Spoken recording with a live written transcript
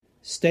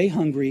Stay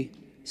hungry,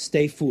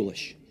 stay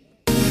foolish.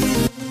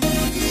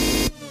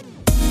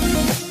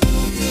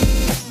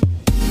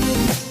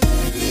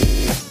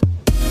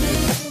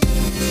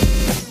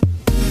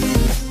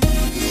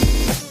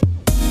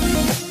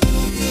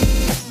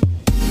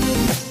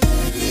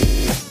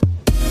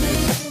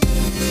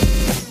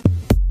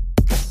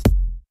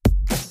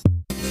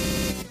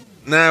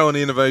 Now on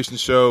the Innovation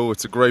Show,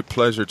 it's a great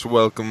pleasure to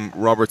welcome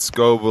Robert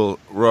Scoble.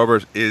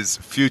 Robert is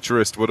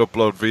futurist with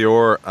Upload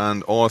VR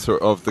and author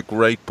of the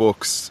great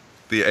books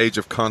The Age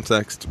of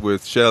Context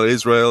with Shell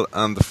Israel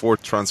and The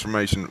Fourth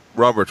Transformation.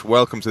 Robert,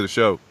 welcome to the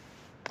show.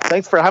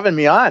 Thanks for having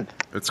me on.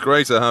 It's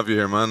great to have you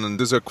here, man. And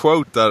there's a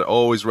quote that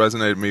always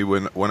resonated with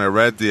me when I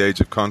read The Age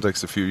of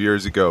Context a few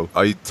years ago.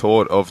 I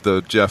thought of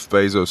the Jeff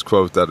Bezos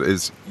quote that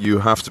is, you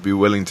have to be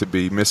willing to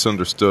be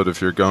misunderstood if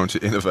you're going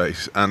to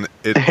innovate. And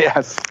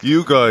Yes.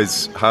 You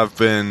guys have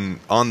been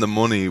on the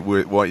money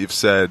with what you've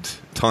said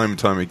time and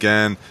time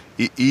again.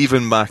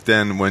 Even back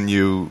then when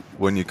you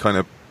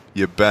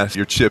bet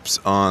your chips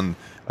on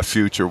a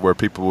future where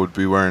people would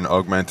be wearing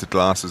augmented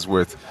glasses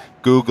with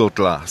Google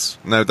Glass.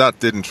 Now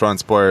that didn't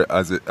transpire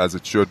as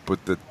it should, but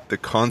the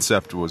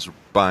concept was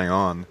bang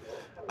on,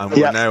 and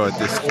we're now at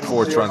this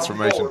fourth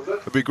transformation.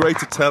 It'd be great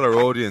to tell our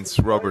audience,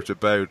 Robert,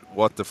 about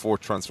what the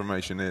fourth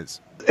transformation is.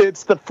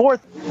 It's the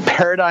fourth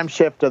paradigm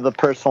shift of the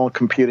personal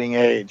computing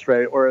age,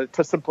 right? Or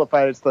to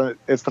simplify it,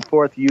 it's the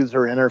fourth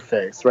user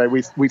interface, right?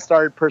 We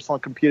started personal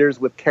computers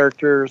with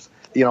characters,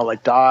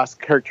 like DOS,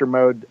 character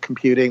mode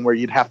computing, where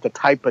you'd have to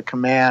type a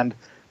command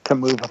to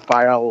move a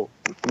file,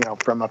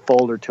 from a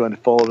folder to a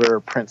folder or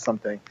print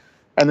something.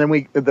 And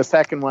then the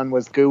second one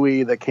was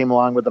GUI that came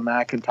along with the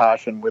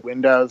Macintosh and with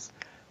Windows.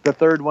 The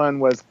third one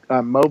was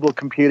mobile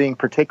computing,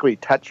 particularly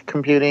touch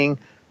computing,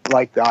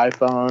 like the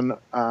iPhone.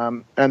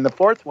 And the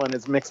fourth one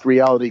is mixed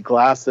reality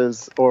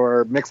glasses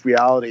or mixed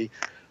reality,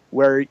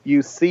 where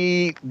you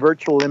see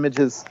virtual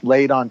images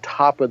laid on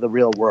top of the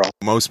real world.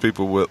 Most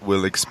people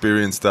will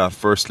experience that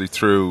firstly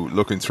through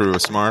looking through a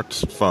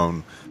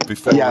smartphone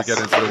before we get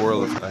into the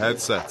world of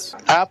headsets.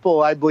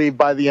 Apple, I believe,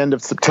 by the end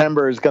of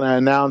September is going to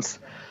announce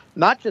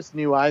not just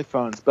new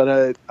iPhones,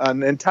 but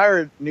an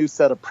entire new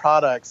set of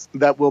products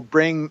that will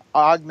bring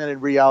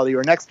augmented reality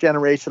or next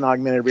generation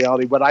augmented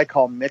reality, what I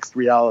call mixed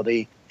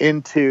reality,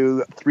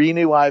 into 3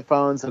 new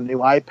iPhones, a new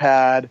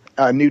iPad,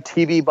 a new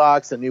TV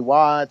box, a new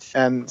watch,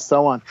 and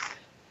so on.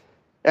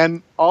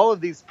 And all of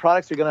these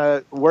products are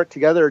going to work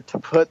together to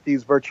put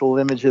these virtual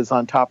images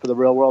on top of the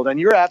real world. And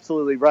you're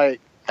absolutely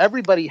right.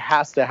 Everybody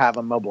has to have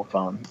a mobile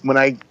phone. When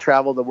I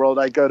travel the world,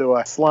 I go to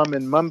a slum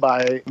in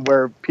Mumbai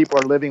where people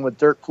are living with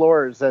dirt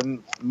floors,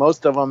 and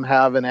most of them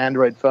have an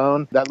Android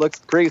phone that looks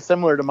pretty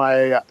similar to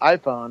my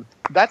iPhone.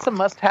 That's a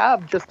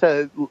must-have just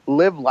to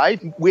live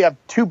life. We have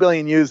 2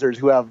 billion users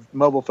who have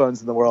mobile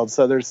phones in the world,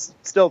 so there's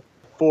still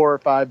 4 or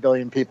 5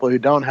 billion people who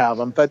don't have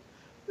them. But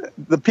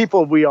the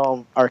people we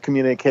all are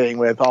communicating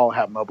with all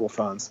have mobile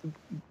phones.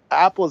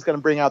 Apple is going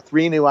to bring out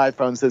 3 new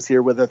iPhones this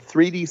year with a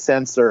 3D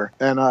sensor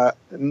and a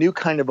new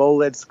kind of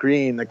OLED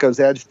screen that goes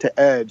edge to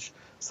edge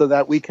so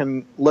that we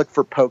can look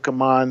for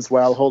Pokemons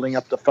while holding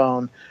up the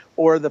phone,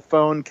 or the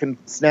phone can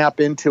snap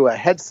into a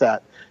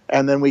headset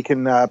and then we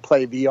can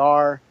play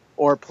VR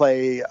or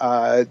play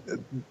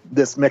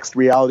this mixed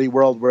reality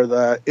world where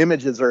the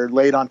images are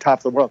laid on top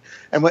of the world.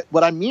 And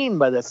what I mean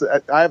by this,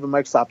 I have a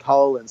Microsoft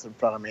HoloLens in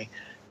front of me.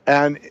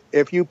 And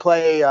if you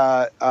play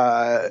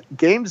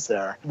games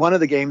there, one of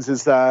the games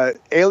is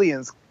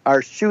aliens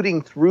are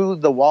shooting through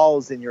the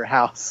walls in your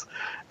house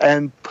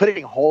and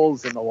putting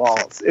holes in the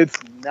walls. It's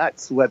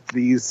nuts what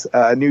these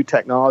new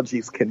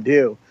technologies can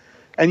do.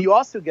 And you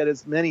also get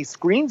as many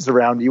screens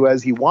around you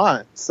as you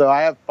want. So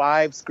I have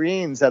 5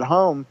 screens at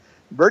home,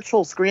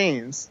 virtual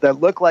screens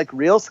that look like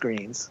real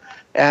screens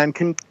and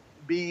can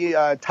be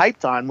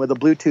typed on with a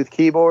Bluetooth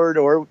keyboard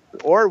or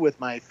with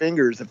my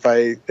fingers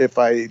if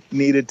I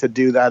needed to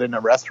do that in a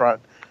restaurant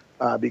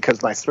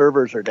because my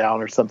servers are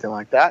down or something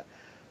like that.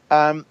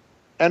 And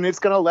it's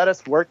going to let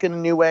us work in a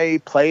new way,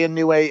 play in a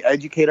new way,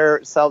 educate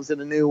ourselves in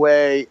a new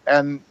way,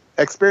 and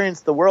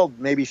experience the world,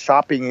 maybe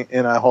shopping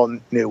in a whole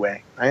new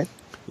way, right?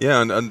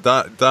 Yeah, and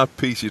that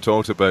piece you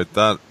talked about,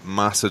 that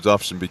mass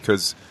adoption,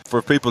 because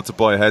for people to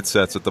buy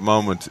headsets at the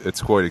moment,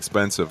 it's quite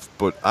expensive,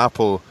 but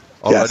Apple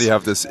already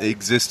have this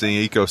existing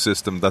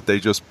ecosystem that they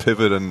just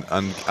pivot and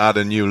add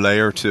a new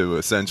layer to,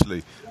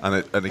 essentially, and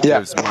it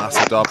gives mass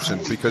adoption.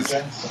 Because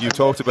you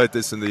talked about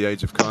this in The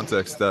Age of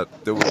Context, that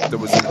there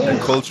was a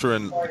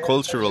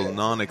cultural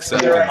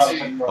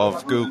non-acceptance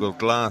of Google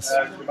Glass,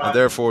 and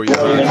therefore you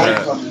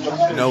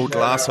had no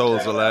glass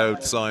holes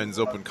allowed signs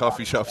up in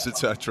coffee shops,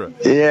 etc.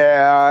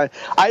 Yeah,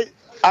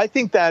 I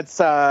think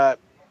that's a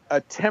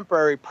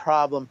temporary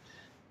problem.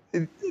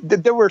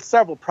 There were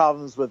several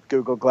problems with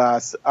Google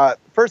Glass.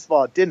 First of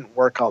all, it didn't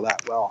work all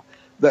that well.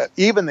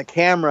 Even the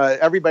camera,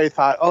 everybody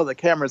thought, the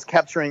camera's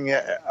capturing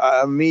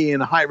me in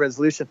high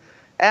resolution.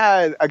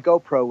 A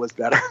GoPro was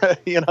better,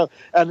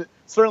 And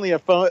certainly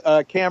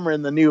a camera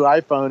in the new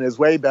iPhone is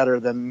way better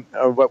than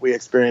what we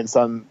experienced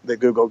on the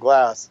Google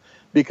Glass,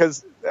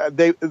 because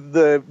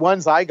the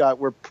ones I got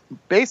were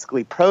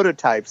basically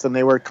prototypes, and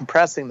they were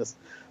compressing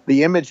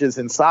the images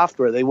in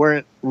software. They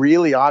weren't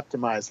really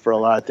optimized for a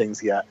lot of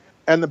things yet,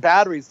 and the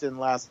batteries didn't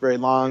last very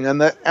long,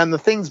 and the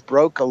things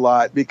broke a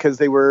lot because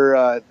they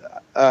were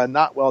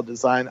not well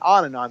designed.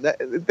 On and on.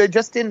 They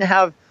just didn't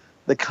have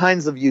the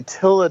kinds of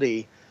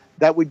utility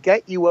that would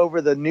get you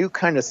over the new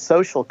kind of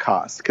social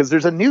cost. Because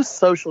there's a new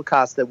social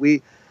cost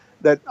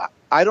that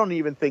I don't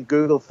even think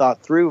Google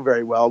thought through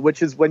very well,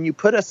 which is when you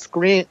put a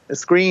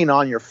screen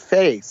on your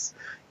face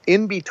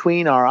in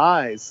between our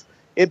eyes,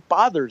 it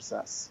bothers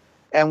us.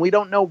 And we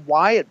don't know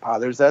why it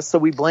bothers us, so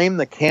we blame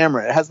the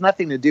camera. It has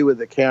nothing to do with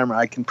the camera.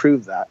 I can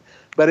prove that.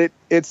 But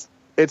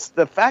it's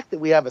the fact that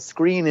we have a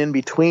screen in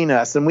between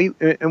us, and we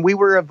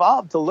were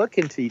evolved to look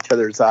into each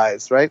other's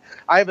eyes, right?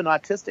 I have an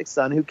autistic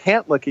son who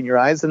can't look in your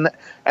eyes, and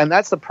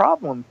that's a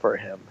problem for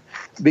him,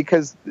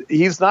 because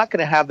he's not going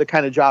to have the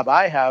kind of job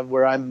I have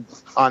where I'm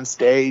on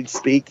stage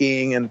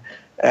speaking and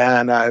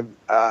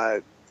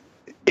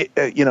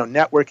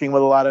networking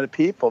with a lot of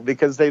people,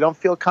 because they don't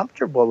feel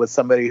comfortable with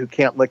somebody who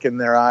can't look in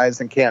their eyes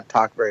and can't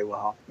talk very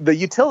well. The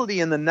utility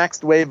in the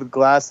next wave of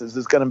glasses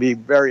is going to be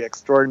very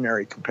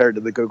extraordinary compared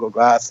to the Google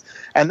Glass,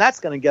 and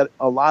that's going to get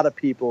a lot of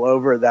people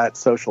over that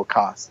social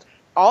cost.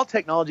 All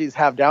technologies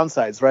have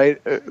downsides,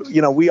 right?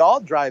 We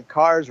all drive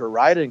cars or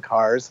ride in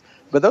cars,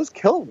 but those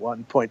kill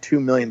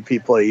 1.2 million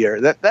people a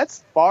year.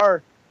 That's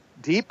far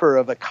deeper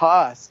of a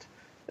cost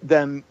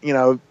than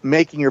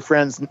making your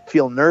friends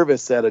feel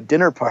nervous at a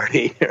dinner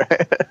party.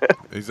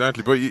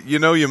 Exactly. But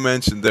you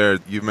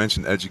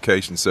mentioned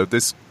education, so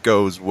this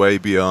goes way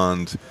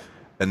beyond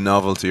a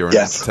novelty or an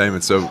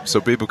entertainment.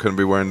 So people can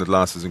be wearing the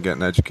glasses and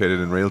getting educated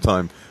in real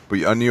time.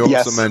 And you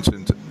also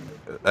mentioned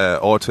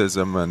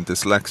autism and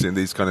dyslexia and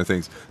these kind of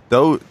things.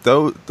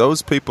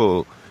 Those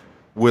people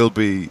will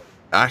be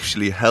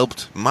actually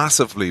helped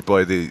massively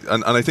by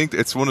and I think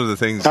it's one of the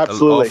things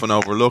often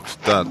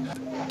overlooked, that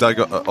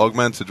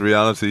augmented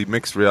reality,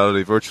 mixed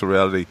reality, virtual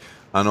reality,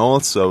 and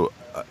also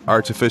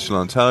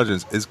artificial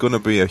intelligence is going to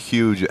be a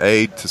huge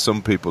aid to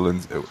some people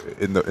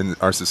in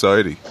our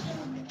society.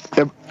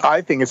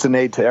 I think it's an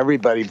aid to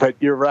everybody, but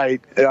you're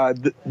right.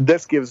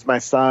 This gives my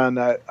son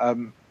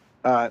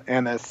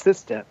an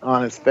assistant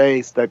on his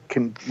face that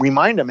can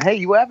remind him, hey,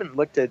 you haven't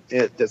looked at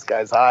this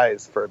guy's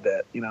eyes for a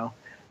bit,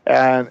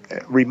 and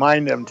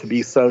remind him to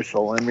be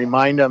social, and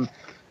remind him.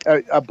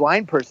 A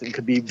blind person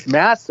could be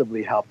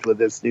massively helped with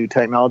this new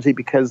technology,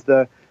 because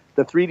the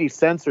 3D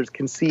sensors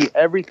can see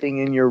everything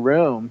in your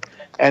room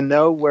and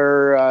know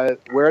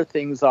where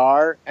things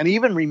are, and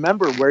even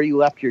remember where you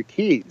left your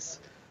keys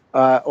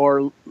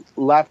or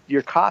left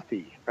your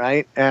coffee,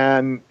 right?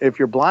 And if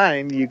you're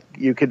blind,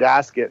 you could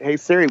ask it, hey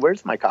Siri,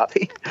 where's my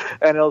coffee?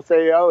 And it'll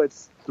say, oh,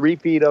 it's 3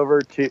 feet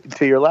over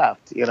to your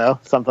left,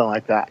 something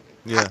like that.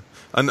 Yeah.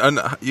 And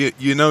you're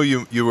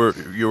in Europe,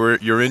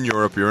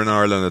 you're in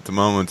Ireland at the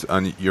moment,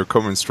 and you're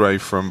coming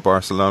straight from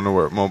Barcelona,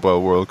 where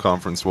Mobile World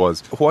Conference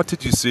was. What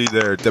did you see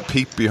there, the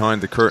peek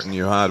behind the curtain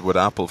you had with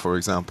Apple, for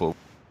example?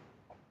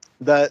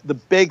 The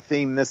big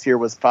theme this year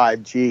was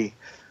 5G.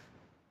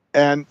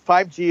 And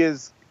 5G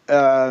is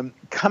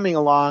coming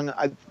along.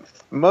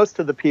 Most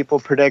of the people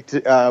predict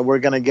we're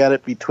going to get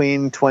it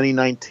between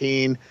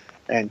 2019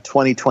 and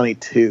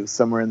 2022,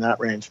 somewhere in that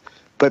range.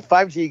 But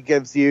 5G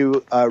gives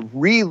you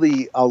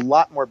really a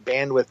lot more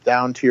bandwidth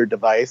down to your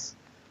device.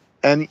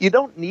 And you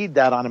don't need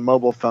that on a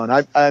mobile phone.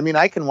 I mean,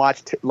 I can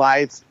watch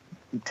live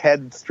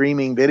TED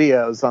streaming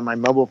videos on my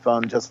mobile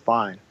phone just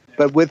fine.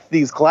 But with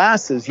these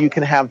glasses, you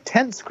can have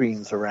 10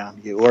 screens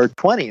around you, or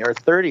 20 or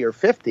 30 or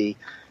 50.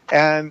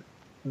 And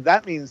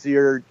that means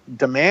your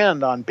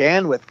demand on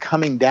bandwidth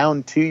coming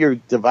down to your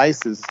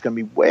devices is going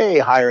to be way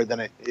higher than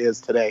it is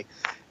today.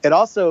 It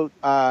also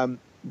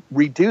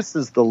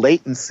reduces the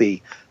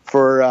latency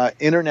for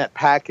internet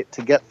packet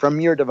to get from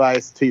your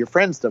device to your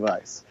friend's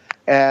device.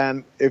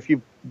 And if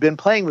you've been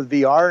playing with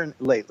VR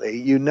lately,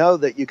 you know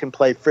that you can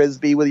play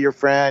Frisbee with your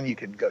friend, you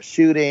can go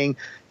shooting,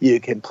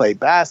 you can play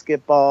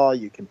basketball,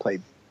 you can play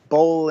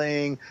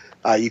bowling,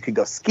 you can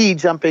go ski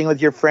jumping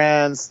with your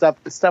friends,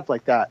 stuff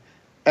like that.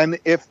 And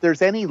if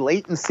there's any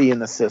latency in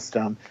the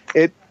system,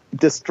 it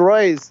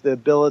destroys the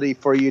ability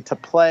for you to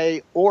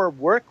play or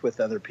work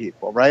with other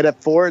people, right?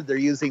 At Ford, they're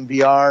using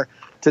VR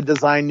to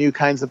design new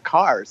kinds of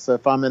cars. So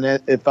if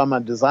I'm a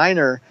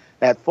designer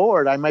at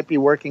Ford, I might be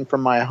working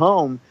from my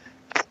home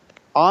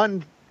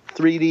on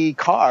 3D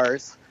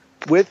cars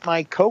with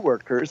my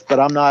coworkers, but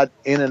I'm not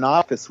in an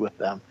office with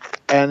them.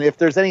 And if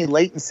there's any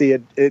latency,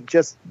 it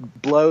just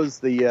blows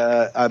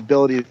the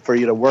ability for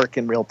you to work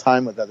in real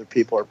time with other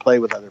people or play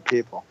with other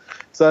people.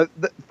 So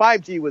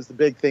 5G was the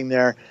big thing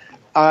there.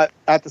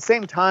 At the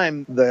same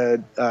time,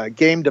 the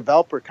Game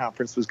Developer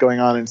Conference was going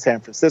on in San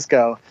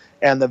Francisco,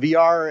 and the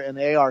VR and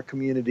AR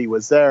community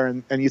was there.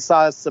 And you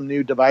saw some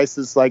new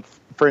devices, like,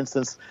 for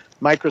instance,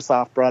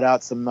 Microsoft brought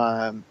out some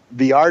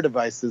VR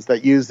devices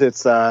that use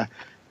its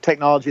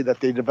technology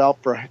that they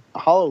developed for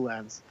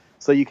HoloLens.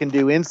 So you can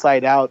do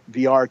inside-out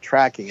VR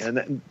tracking.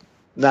 And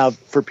now,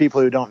 for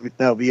people who don't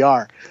know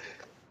VR,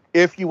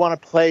 if you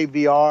want to play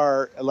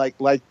VR,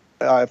 like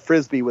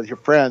Frisbee with your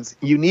friends,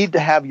 you need to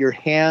have your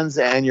hands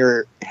and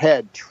your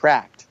head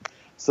tracked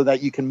so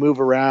that you can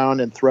move around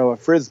and throw a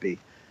Frisbee.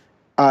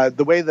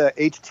 The way the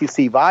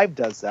HTC Vive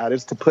does that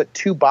is to put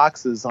 2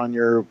 boxes on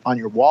your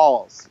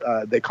walls.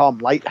 They call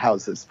them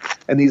lighthouses.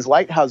 And these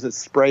lighthouses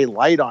spray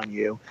light on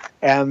you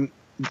and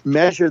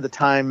measure the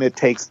time it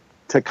takes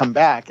to come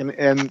back.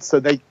 And so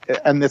this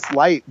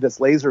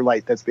laser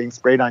light that's being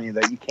sprayed on you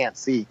that you can't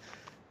see,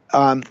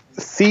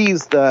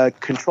 sees the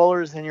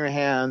controllers in your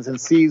hands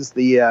and sees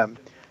the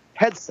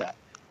headset.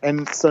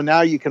 And so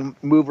now you can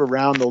move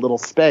around the little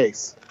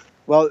space.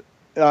 Well,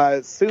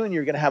 soon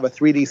you're going to have a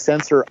 3D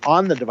sensor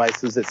on the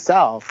devices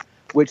itself,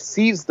 which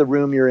sees the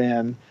room you're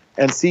in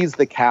and sees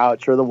the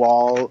couch or the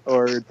wall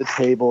or the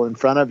table in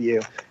front of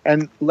you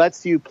and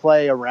lets you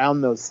play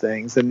around those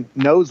things and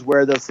knows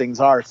where those things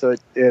are. So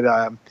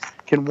it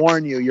can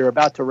warn you you're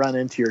about to run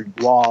into your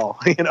wall,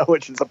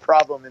 which is a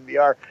problem in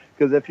VR.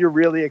 Because if you're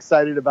really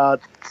excited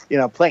about,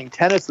 playing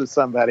tennis with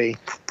somebody,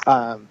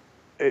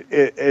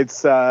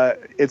 it's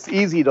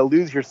easy to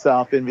lose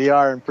yourself in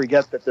VR and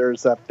forget that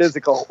there's a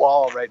physical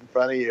wall right in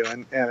front of you.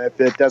 And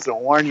if it doesn't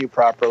warn you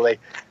properly,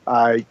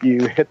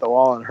 you hit the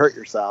wall and hurt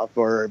yourself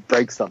or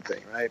break something,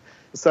 right?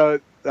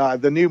 So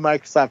the new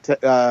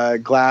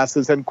Microsoft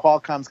glasses, and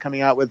Qualcomm's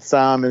coming out with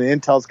some, and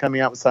Intel's coming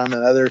out with some,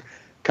 and other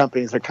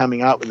companies are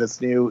coming out with this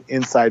new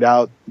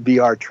inside-out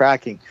VR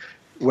tracking,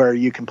 where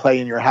you can play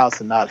in your house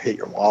and not hit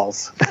your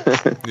walls.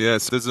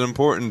 Yes, there's an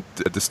important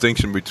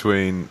distinction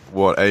between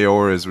what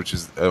AR is, which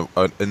is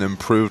an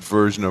improved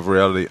version of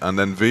reality, and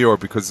then VR,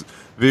 because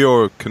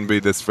VR can be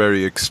this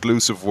very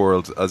exclusive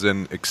world, as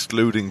in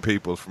excluding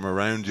people from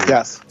around you.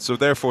 Yes. So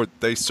therefore,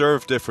 they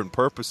serve different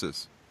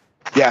purposes.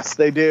 Yes,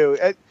 they do.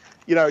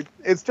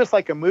 It's just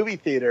like a movie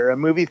theater. A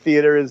movie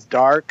theater is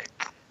dark,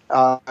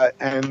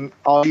 and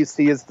all you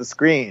see is the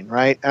screen,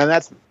 right? And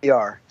that's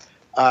VR.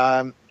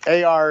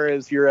 AR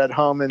is you're at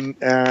home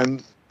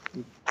and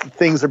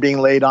things are being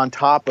laid on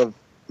top of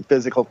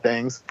physical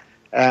things,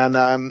 and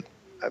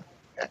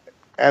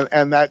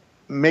that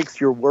makes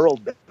your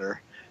world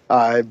better.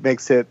 It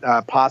makes it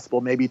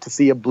possible maybe to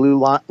see a blue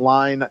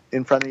line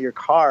in front of your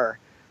car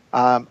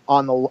on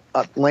the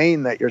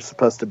lane that you're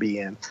supposed to be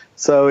in.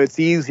 So it's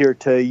easier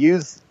to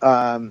use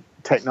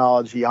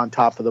technology on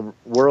top of the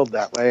world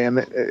that way, and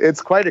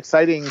it's quite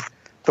exciting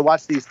to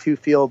watch these two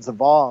fields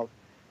evolve.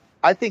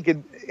 I think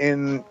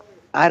in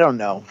I don't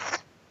know,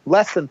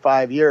 less than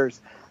 5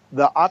 years,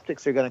 the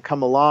optics are going to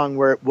come along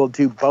where it will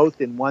do both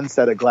in one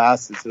set of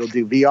glasses. It'll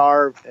do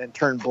VR and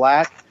turn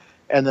black,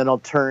 and then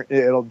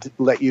it'll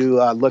let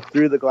you look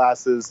through the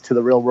glasses to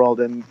the real world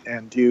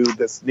and do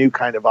this new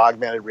kind of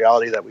augmented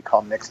reality that we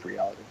call mixed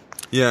reality.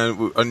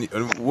 Yeah,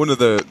 and one of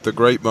the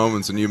great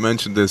moments, and you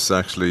mentioned this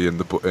actually in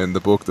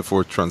the book, The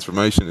Fourth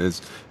Transformation,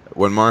 is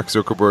when Mark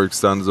Zuckerberg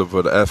stands up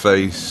at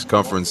F8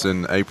 conference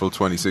in April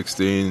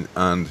 2016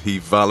 and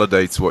he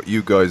validates what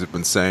you guys have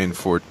been saying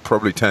for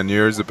probably 10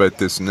 years about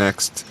this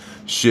next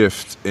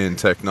shift in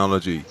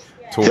technology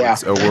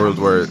towards a world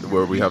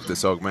where we have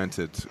this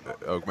augmented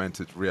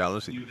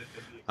reality.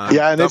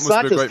 And it's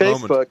not just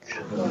Facebook.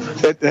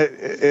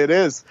 It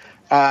is.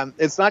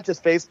 It's not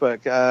just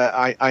Facebook.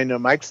 I know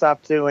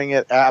Microsoft's doing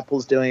it,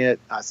 Apple's doing it,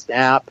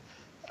 Snap,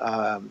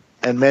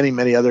 and many,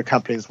 many other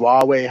companies.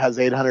 Huawei has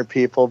 800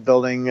 people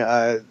building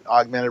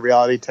augmented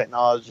reality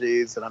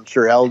technologies, and I'm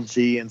sure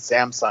LG and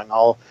Samsung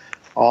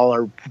all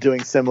are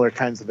doing similar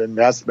kinds of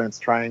investments,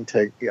 trying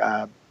to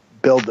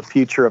build the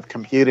future of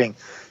computing.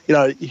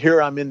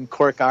 Here I'm in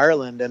Cork,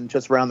 Ireland, and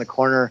just around the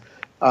corner,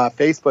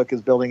 Facebook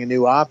is building a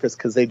new office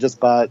because they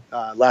just bought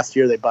last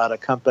year. They bought a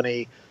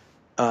company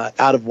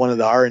out of one of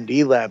the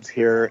R&D labs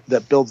here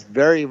that builds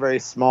very, very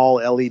small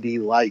LED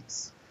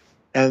lights,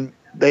 and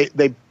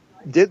they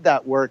did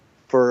that work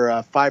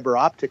for fiber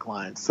optic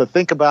lines. So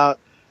think about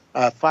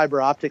a fiber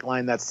optic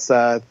line that's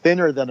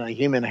thinner than a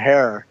human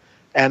hair,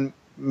 and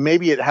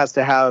maybe it has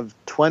to have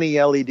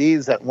 20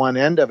 LEDs at one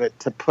end of it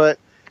to put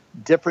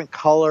different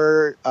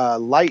color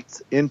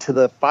lights into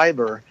the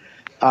fiber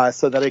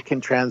so that it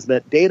can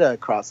transmit data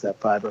across that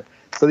fiber.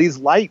 So these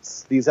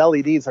lights, these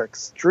LEDs, are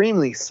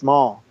extremely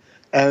small,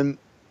 and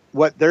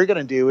what they're going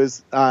to do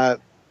is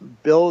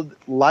build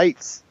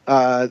lights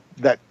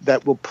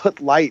that will put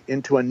light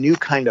into a new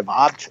kind of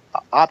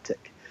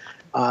optic.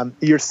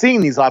 You're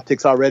seeing these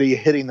optics already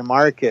hitting the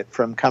market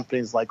from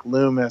companies like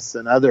Loomis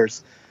and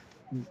others.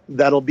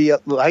 That'll be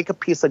like a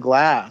piece of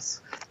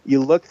glass.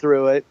 You look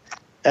through it,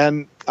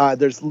 and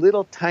there's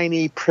little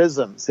tiny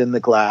prisms in the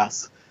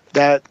glass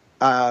that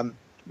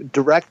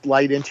direct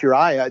light into your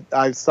eye.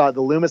 I saw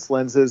the Loomis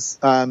lenses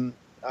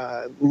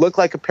look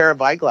like a pair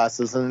of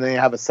eyeglasses, and they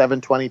have a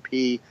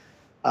 720p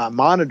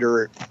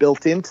monitor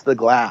built into the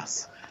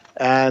glass.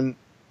 And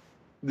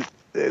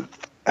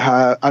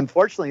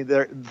unfortunately,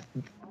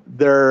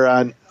 they're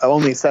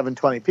only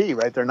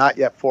 720p, right? They're not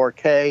yet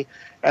 4K,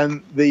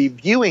 and the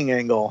viewing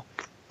angle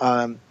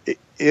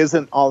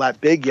isn't all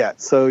that big yet.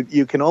 So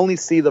you can only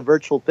see the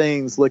virtual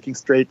things looking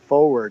straight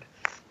forward.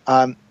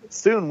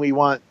 Soon we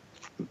want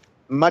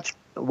much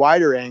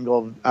wider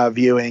angle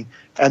viewing,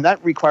 and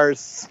that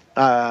requires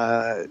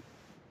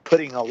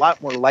putting a lot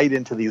more light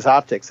into these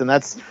optics, and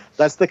that's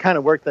the kind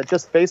of work that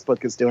just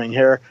Facebook is doing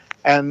here,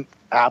 and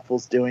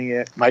Apple's doing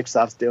it,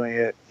 Microsoft's doing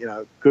it,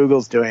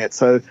 Google's doing it.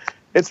 So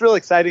it's really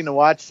exciting to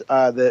watch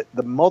the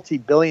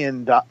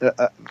multi-billions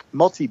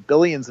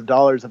of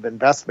dollars of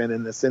investment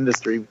in this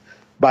industry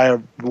by a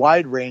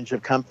wide range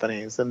of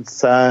companies, and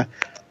it's going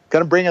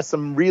to bring us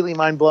some really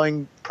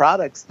mind-blowing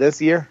products this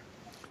year.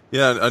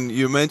 Yeah, and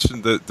you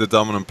mentioned the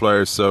dominant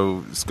players.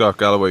 So Scott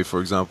Galloway,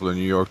 for example, in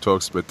New York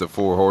talks about the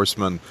four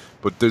horsemen,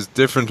 but there's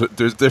different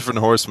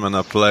horsemen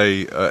at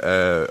play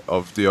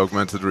of the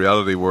augmented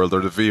reality world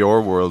or the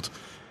VR world.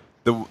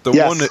 The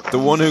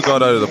one who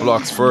got out of the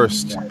blocks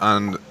first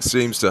and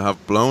seems to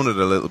have blown it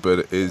a little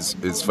bit is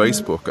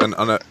Facebook, and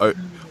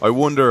I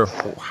wonder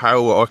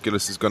how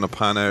Oculus is going to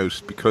pan out,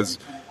 because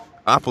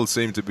Apple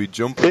seemed to be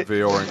jumping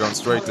VR and gone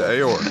straight to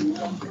AR.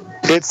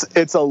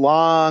 It's a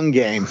long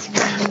game,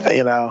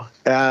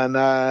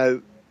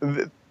 and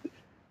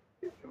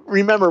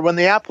remember when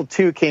the Apple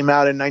II came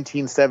out in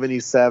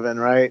 1977,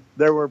 right?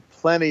 There were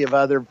plenty of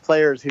other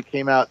players who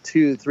came out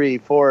 2, 3,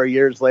 4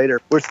 years later.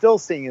 We're still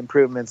seeing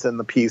improvements in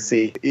the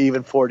PC,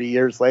 even 40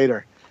 years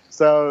later.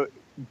 So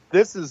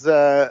this is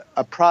a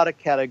product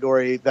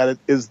category that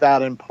is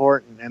that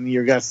important, and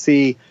you're going to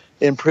see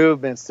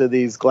improvements to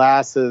these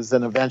glasses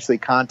and eventually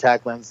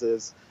contact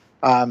lenses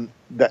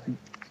that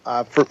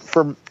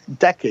for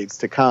decades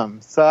to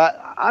come. So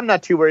I'm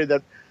not too worried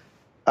that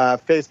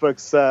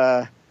Facebook's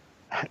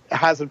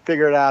hasn't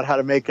figured out how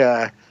to make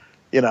a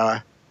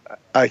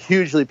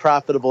hugely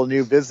profitable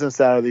new business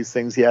out of these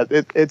things yet.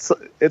 It's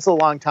a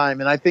long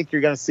time, and I think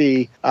you're going to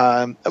see.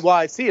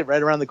 I see it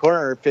right around the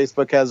corner.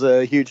 Facebook has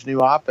a huge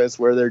new office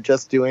where they're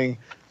just doing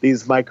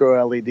these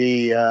micro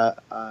LED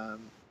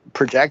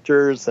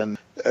projectors, and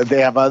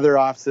they have other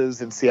offices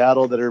in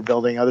Seattle that are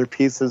building other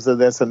pieces of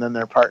this, and then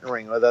they're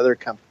partnering with other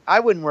companies. I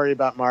wouldn't worry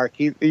about Mark.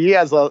 He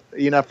has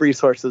enough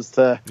resources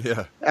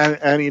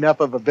and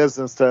enough of a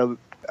business to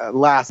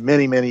last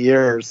many, many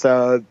years.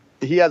 So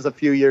he has a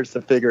few years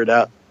to figure it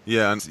out.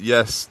 Yeah, and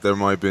yes, there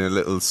might be a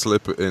little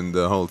slip in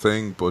the whole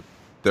thing, but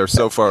they're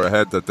so far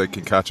ahead that they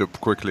can catch up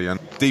quickly, and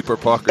deeper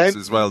pockets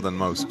as well than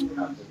most.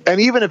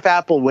 And even if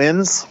Apple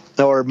wins,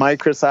 or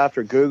Microsoft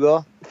or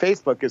Google,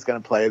 Facebook is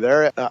going to play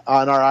there.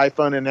 On our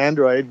iPhone and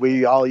Android,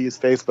 we all use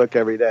Facebook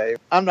every day.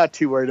 I'm not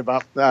too worried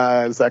about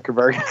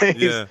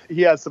Zuckerberg.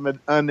 He has some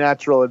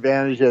unnatural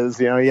advantages.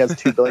 He has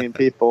 2 billion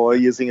people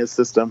using his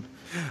system.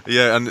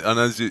 Yeah, and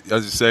as you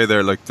say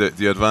there, like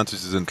the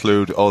advantages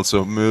include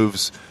also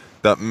moves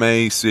that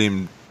may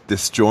seem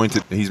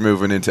disjointed. He's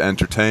moving into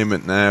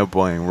entertainment now,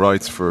 buying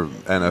rights for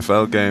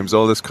NFL games.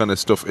 All this kind of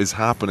stuff is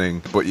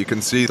happening, but you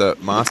can see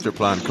that master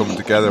plan coming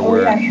together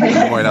where you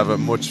might have a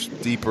much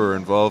deeper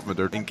involvement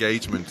or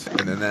engagement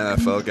in an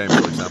NFL game,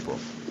 for example.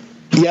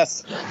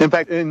 Yes. In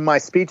fact, in my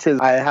speeches,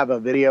 I have a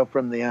video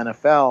from the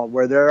NFL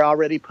where they're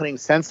already putting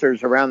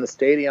sensors around the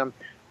stadium,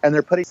 and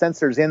they're putting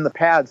sensors in the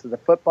pads of the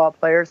football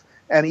players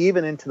and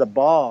even into the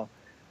ball.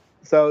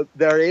 So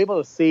they're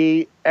able to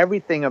see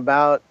everything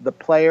about the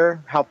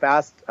player, how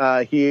fast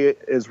he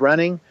is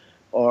running,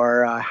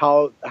 or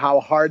how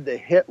hard the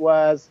hit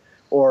was,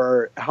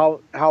 or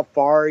how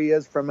far he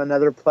is from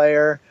another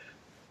player.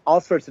 All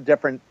sorts of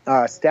different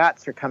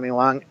stats are coming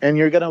along, and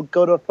you're going to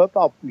go to a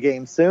football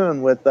game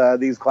soon with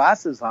these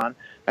glasses on,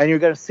 and you're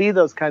going to see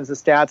those kinds of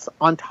stats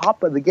on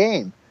top of the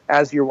game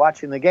as you're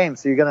watching the game.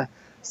 So you're going to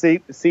see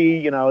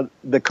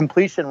the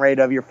completion rate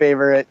of your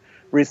favorite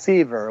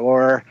receiver,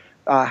 or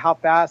how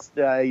fast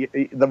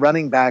the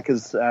running back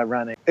is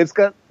running. It's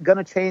going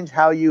to change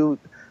how you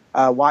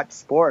watch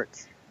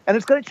sports, and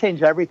it's going to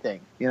change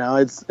everything.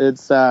 It's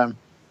going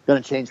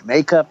to change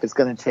makeup. It's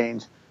going to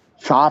change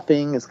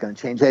shopping. It's going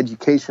to change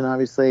education,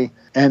 obviously,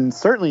 and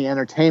certainly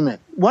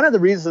entertainment. One of the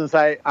reasons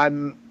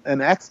I'm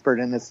an expert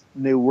in this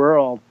new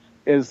world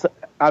is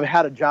I've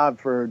had a job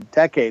for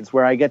decades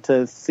where I get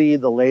to see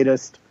the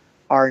latest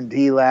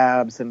R&D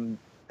labs and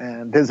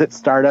visit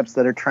startups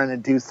that are trying to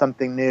do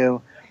something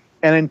new.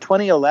 And in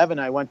 2011,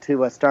 I went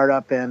to a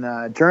startup in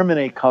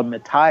Germany called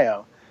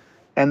Metaio,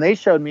 and they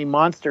showed me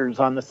monsters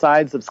on the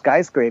sides of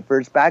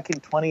skyscrapers back in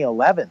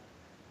 2011.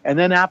 And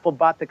then Apple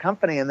bought the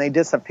company, and they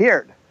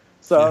disappeared.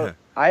 So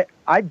yeah.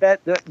 I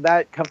bet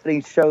that company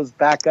shows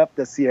back up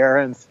this year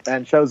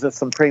and shows us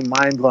some pretty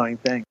mind-blowing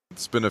things.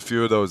 It's been a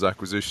few of those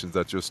acquisitions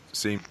that just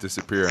seem to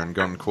disappear and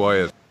gone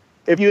quiet.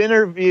 If you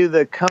interview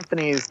the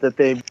companies that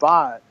they've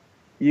bought,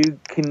 you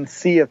can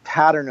see a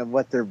pattern of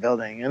what they're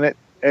building, and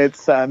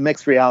it's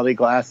mixed reality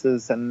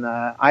glasses and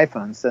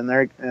iPhones, and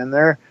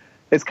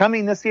it's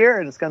coming this year,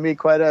 and it's going to be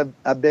quite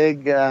a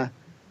big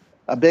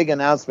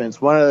announcement.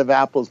 It's one of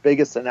Apple's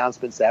biggest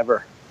announcements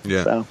ever.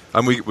 Yeah, so.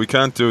 And we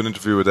can't do an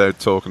interview without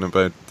talking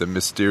about the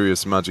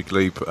mysterious Magic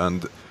Leap,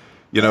 and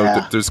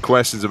there's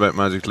questions about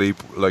Magic Leap.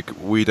 Like,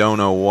 we don't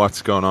know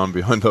what's going on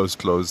behind those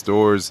closed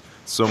doors.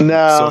 Some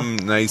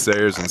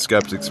naysayers and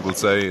skeptics will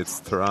say it's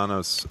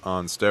Theranos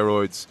on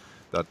steroids,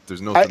 that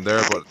there's nothing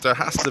there, but there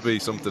has to be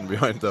something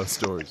behind those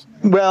doors.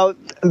 Well,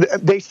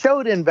 they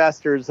showed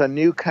investors a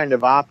new kind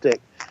of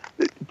optic.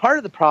 Part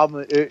of the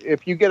problem,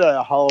 if you get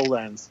a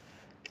HoloLens,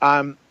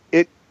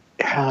 It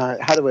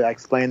how do I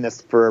explain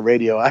this for a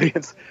radio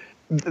audience?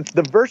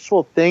 The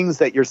virtual things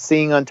that you're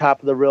seeing on top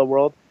of the real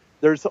world,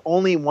 there's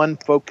only one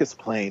focus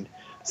plane.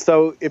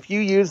 So if you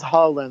use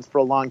HoloLens for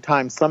a long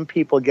time, some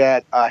people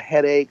get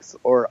headaches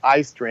or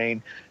eye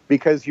strain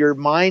because your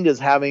mind is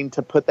having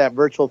to put that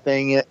virtual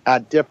thing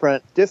at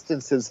different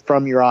distances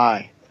from your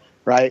eye,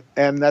 right?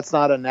 And that's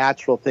not a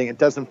natural thing. It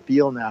doesn't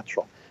feel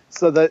natural.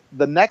 So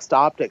the next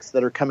optics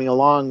that are coming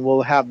along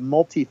will have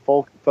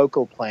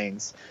multifocal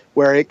planes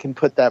where it can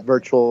put that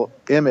virtual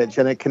image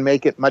and it can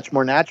make it much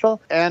more natural.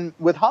 And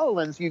with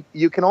HoloLens,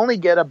 you can only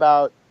get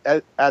about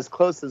as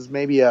close as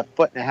maybe 1.5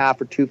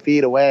 feet or 2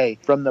 feet away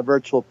from the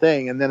virtual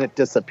thing, and then it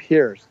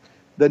disappears.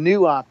 The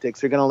new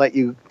optics are going to let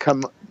you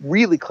come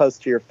really close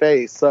to your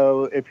face.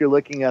 So if you're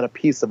looking at a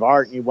piece of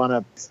art and you want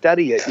to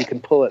study it, you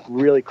can pull it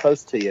really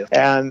close to you.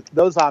 And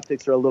those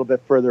optics are a little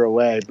bit further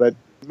away. But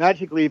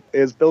Magic Leap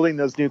is building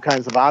those new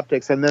kinds of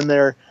optics, and then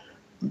they're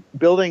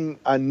building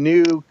a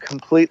new,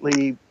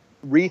 completely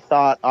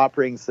rethought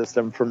operating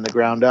system from the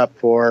ground up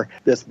for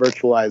this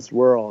virtualized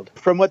world.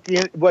 From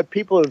what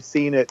people have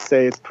seen it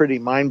say, it's pretty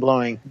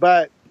mind-blowing.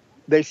 But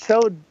they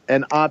showed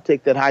an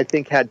optic that I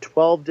think had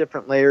 12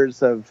 different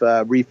layers of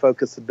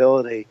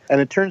refocusability,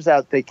 and it turns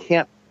out they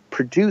can't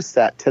produce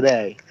that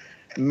today.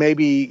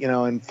 Maybe,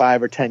 in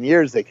 5 or 10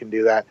 years they can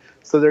do that.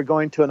 So they're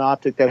going to an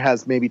optic that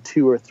has maybe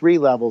 2 or 3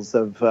 levels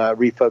of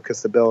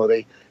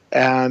refocusability,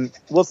 and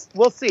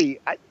we'll see.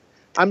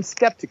 I'm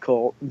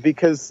skeptical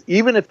because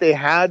even if they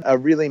had a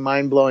really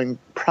mind-blowing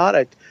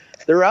product,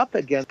 they're up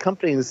against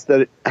companies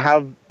that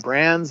have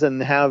brands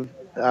and have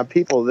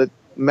people that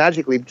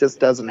Magic Leap just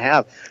doesn't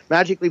have.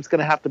 Magic Leap's going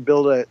to have to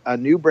build a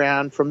new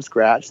brand from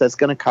scratch. That's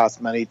going to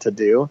cost money to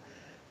do.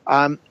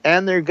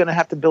 And they're going to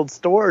have to build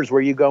stores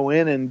where you go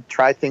in and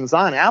try things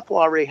on. Apple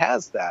already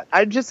has that.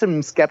 I just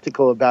am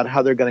skeptical about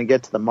how they're going to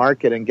get to the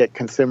market and get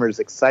consumers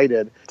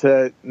excited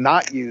to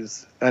not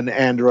use an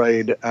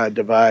Android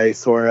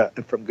device or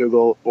from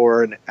Google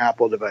or an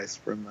Apple device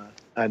from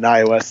an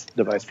iOS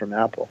device from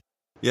Apple.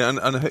 Yeah,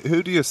 and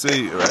who do you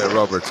see,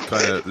 Robert,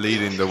 kind of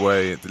leading the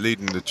way,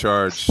 leading the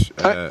charge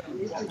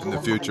in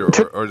the future,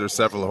 or there's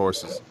several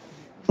horses?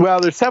 Well,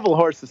 there's several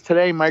horses.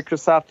 Today,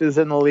 Microsoft is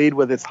in the lead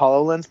with its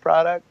HoloLens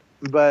product,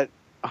 but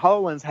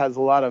HoloLens has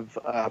a lot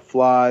of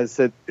flaws.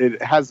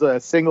 It has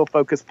a single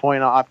focus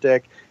point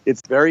optic.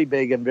 It's very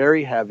big and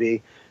very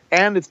heavy,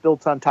 and it's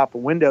built on top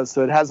of Windows,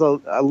 so it has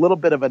a little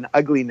bit of an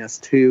ugliness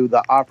to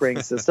the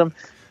operating system,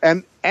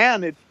 and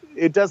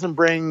it doesn't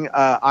bring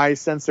eye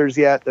sensors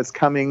yet. That's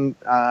coming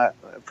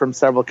from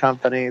several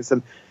companies,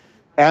 and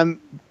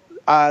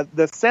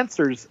the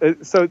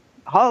sensors. So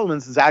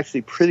HoloLens is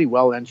actually pretty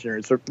well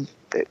engineered. So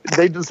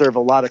they deserve a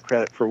lot of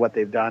credit for what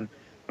they've done.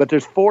 But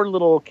there's 4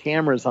 little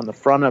cameras on the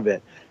front of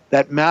it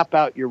that map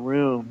out your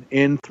room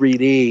in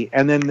 3D,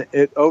 and then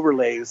it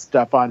overlays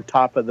stuff on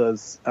top of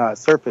those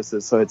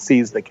surfaces, so it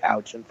sees the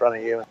couch in front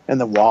of you and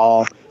the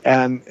wall,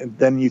 and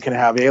then you can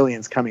have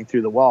aliens coming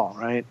through the wall,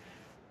 right?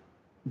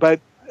 But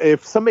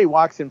if somebody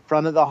walks in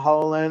front of the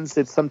HoloLens,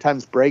 it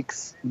sometimes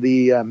breaks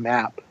the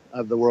map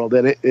of the world,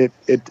 and it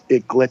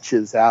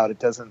glitches out. It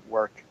doesn't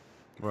work.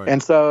 Right.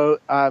 And so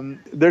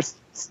there's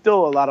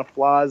still a lot of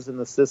flaws in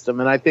the system,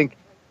 and I think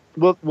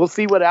we'll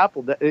see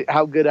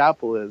how good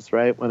Apple is,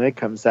 right, when it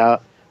comes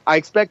out. I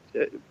expect,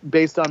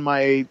 based on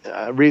my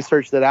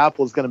research, that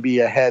Apple is going to be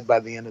ahead by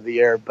the end of the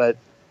year, but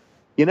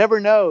you never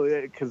know,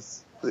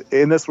 because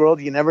in this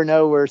world, you never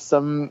know where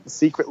some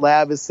secret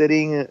lab is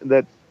sitting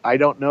that I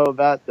don't know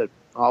about, that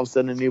all of a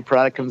sudden a new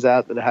product comes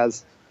out that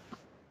has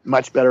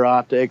much better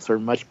optics or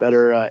much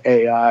better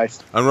AI.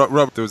 And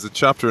Rob, there was a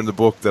chapter in the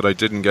book that I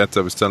didn't get to,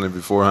 I was telling you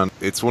beforehand.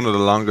 It's one of the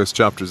longest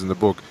chapters in the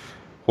book.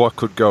 What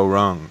could go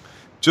wrong?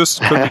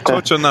 Just could you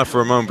touch on that for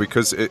a moment?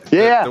 Because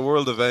the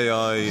world of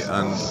AI,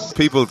 and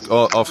people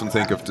often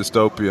think of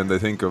dystopia and they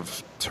think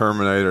of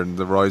Terminator and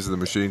the rise of the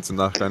machines and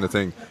that kind of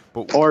thing.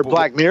 Or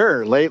Black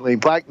Mirror lately.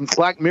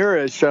 Black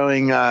Mirror is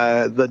showing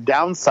the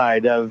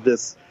downside of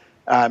this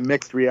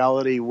mixed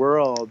reality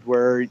world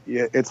where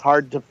it's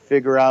hard to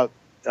figure out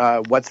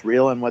what's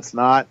real and what's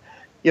not.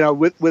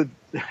 With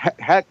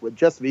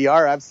just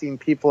VR, I've seen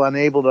people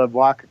unable to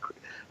walk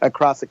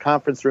across a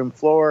conference room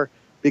floor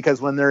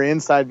because when they're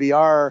inside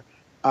VR,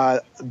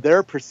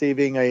 they're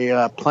perceiving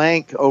a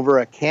plank over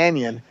a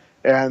canyon,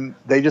 and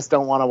they just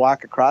don't want to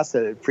walk across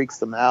it. It freaks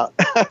them out.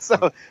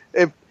 So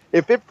if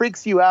it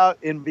freaks you out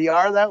in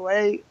VR that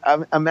way,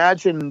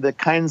 imagine the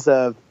kinds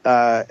of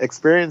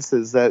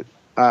experiences that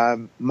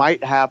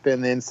might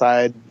happen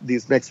inside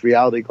these mixed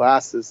reality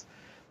glasses.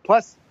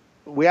 Plus,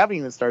 we haven't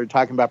even started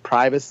talking about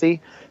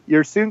privacy.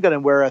 You're soon going to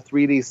wear a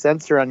 3D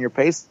sensor on your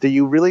face. Do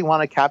you really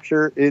want to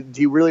capture it?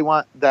 Do you really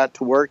want that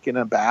to work in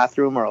a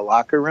bathroom or a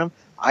locker room?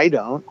 I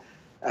don't.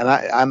 And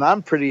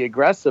I'm pretty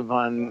aggressive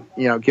on,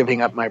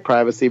 giving up my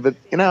privacy. But,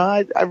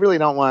 I really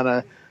don't want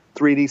a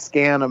 3D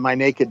scan of my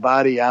naked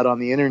body out on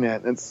the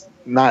internet. It's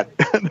not,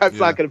 not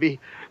going to be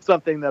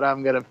something that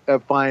I'm going to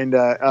find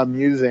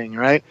amusing,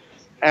 right?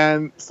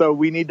 And so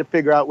we need to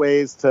figure out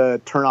ways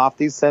to turn off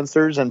these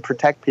sensors and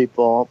protect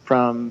people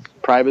from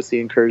privacy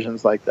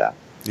incursions like that.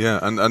 Yeah,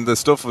 and the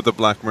stuff with the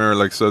Black Mirror,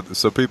 like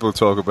so people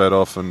talk about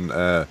often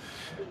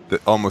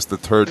almost the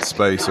third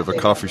space of a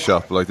coffee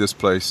shop, like this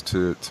place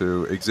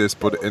to exist.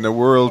 But in a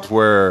world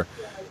where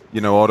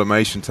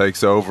automation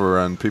takes over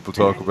and people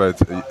talk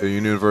about a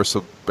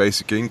universal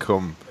basic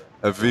income,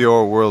 a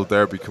VR world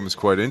there becomes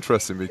quite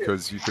interesting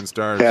because you can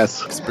start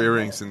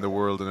experiencing the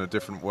world in a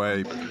different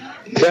way.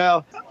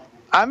 Well,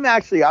 I'm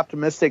actually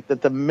optimistic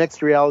that the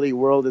mixed reality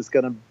world is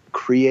going to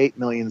create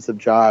millions of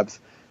jobs.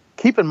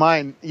 Keep in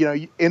mind,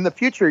 in the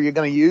future, you're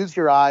going to use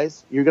your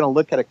eyes. You're going to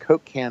look at a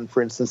Coke can,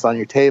 for instance, on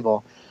your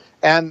table,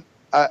 and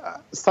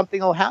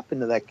something will happen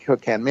to that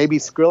Coke can. Maybe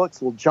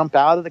Skrillex will jump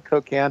out of the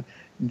Coke can,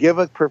 give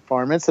a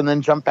performance, and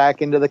then jump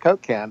back into the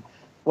Coke can.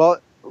 Well,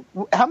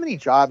 how many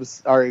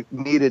jobs are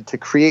needed to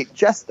create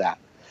just that?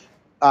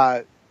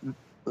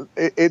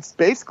 It's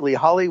basically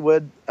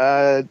Hollywood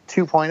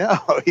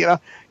 2.0.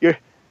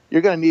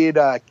 You're going to need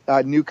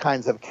new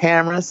kinds of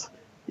cameras.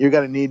 You're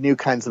going to need new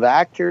kinds of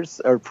actors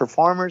or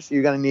performers.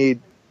 You're going to need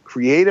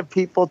creative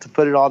people to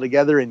put it all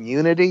together in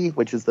Unity,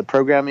 which is the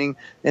programming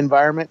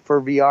environment for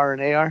VR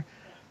and AR,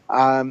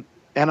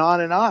 and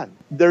on and on.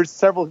 There's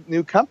several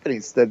new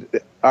companies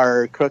that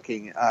are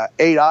cooking.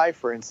 8i,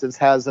 for instance,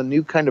 has a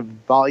new kind of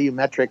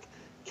volumetric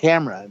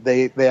camera.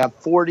 They have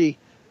 40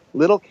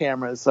 little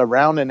cameras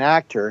around an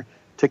actor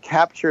to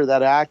capture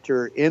that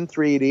actor in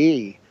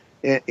 3D,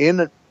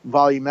 in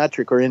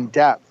volumetric or in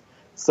depth,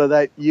 so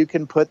that you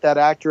can put that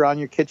actor on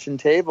your kitchen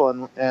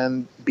table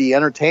and be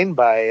entertained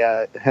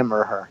by him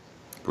or her.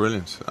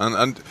 Brilliant.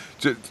 And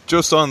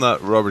just on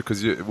that, Robert,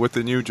 because with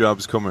the new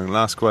jobs coming,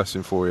 last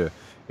question for you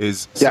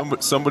is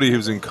somebody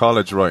who's in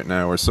college right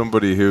now, or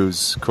somebody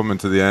who's coming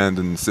to the end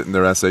and sitting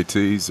their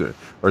SATs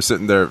or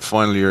sitting their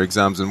final year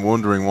exams and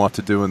wondering what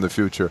to do in the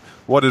future.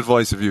 What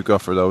advice have you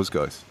got for those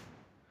guys?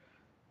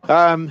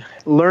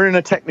 Learn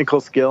a technical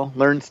skill,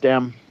 learn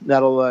STEM.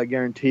 That'll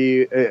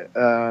guarantee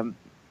that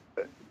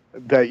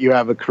you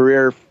have a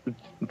career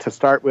to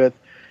start with.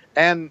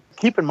 And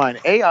keep in mind,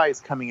 AI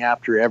is coming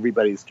after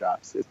everybody's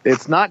jobs.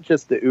 It's not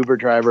just the Uber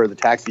driver or the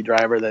taxi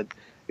driver that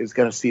is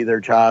going to see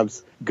their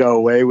jobs go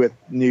away with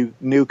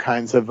new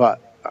kinds of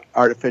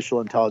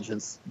artificial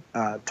intelligence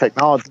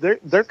technology.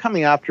 They're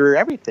coming after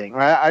everything.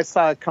 Right? I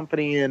saw a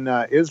company in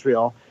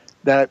Israel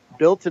that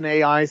built an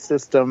AI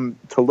system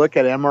to look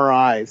at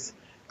MRIs,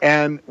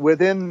 and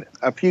within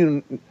a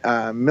few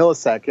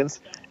milliseconds,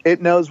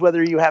 it knows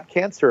whether you have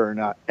cancer or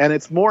not, and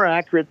it's more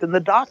accurate than the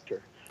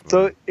doctor.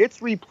 So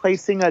it's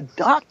replacing a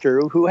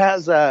doctor who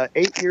has a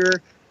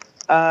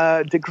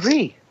 8-year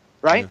degree,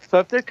 right?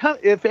 Yeah. So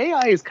if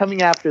AI is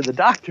coming after the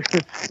doctor,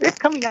 it's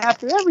coming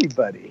after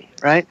everybody,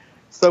 right?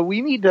 So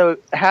we need to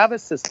have a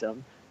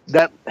system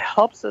that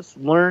helps us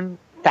learn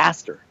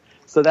faster,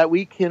 so that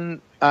we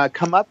can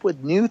come up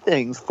with new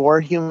things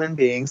for human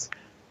beings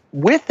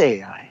with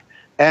AI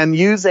and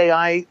use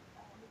AI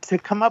to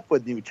come up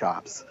with new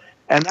jobs.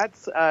 And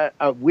that's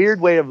a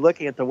weird way of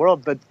looking at the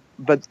world, but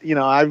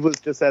I was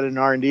just at an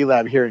R&D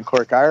lab here in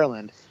Cork,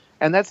 Ireland,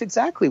 and that's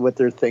exactly what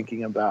they're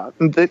thinking about.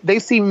 They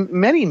see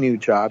many new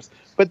jobs,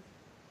 but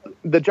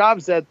the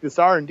jobs at this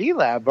R&D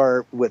lab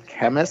are with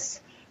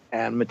chemists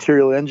and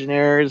material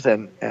engineers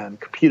and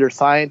computer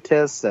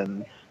scientists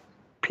and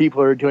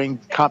people who are doing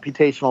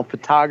computational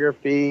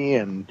photography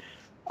and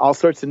all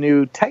sorts of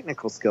new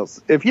technical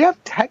skills. If you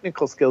have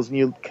technical skills and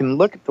you can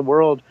look at the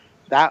world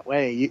that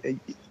way,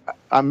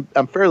 I'm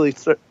fairly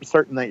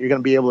certain that you're going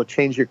to be able to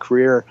change your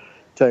career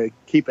to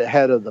keep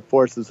ahead of the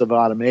forces of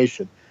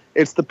automation.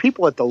 It's the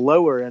people at the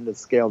lower end of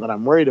scale that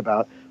I'm worried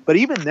about. But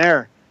even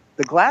there,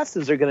 the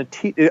glasses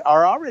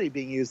are already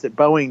being used at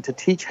Boeing to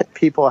teach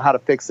people how to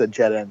fix a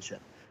jet engine.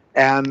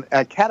 And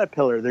at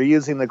Caterpillar, they're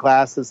using the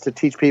glasses to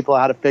teach people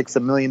how to fix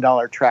 $1 million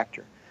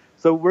tractor.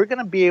 So we're going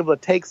to be able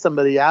to take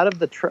somebody out of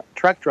the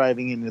truck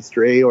driving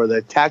industry or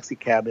the taxi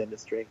cab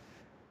industry,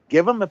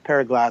 give them a pair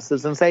of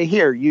glasses and say,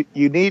 here, you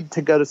need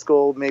to go to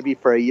school maybe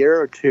for a year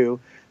or two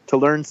to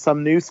learn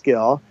some new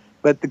skill,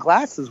 but the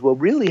glasses will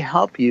really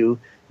help you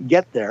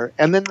get there.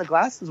 And then the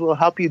glasses will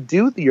help you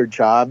do your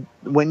job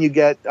when you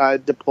get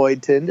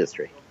deployed to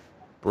industry.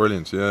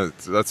 Brilliant. Yeah,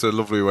 that's a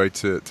lovely way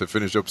to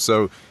finish up.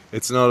 So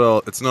it's not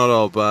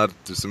all bad.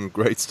 There's some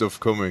great stuff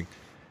coming.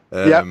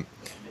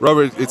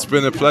 Robert, it's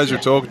been a pleasure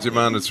talking to you,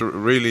 man. It's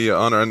really an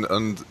honor,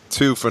 and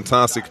 2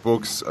 fantastic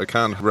books. I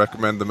can't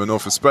recommend them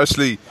enough,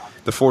 especially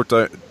The Fourth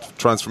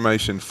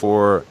Transformation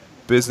for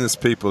business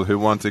people who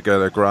want to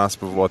get a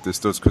grasp of what this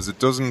does, because it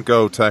doesn't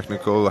go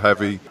technical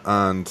heavy,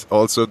 and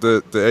also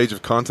the age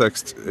of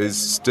context is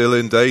still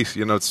in date.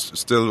 It's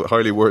still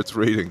highly worth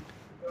reading.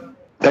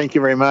 Thank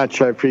you very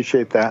much. I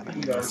appreciate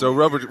that. So,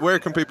 Robert, where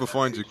can people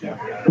find you?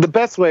 The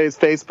best way is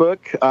Facebook.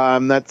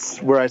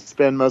 That's where I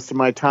spend most of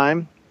my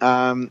time.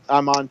 I'm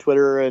on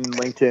Twitter and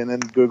LinkedIn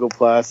and Google+,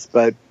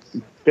 but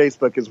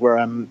Facebook is where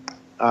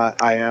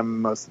I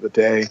am most of the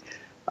day.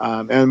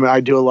 And I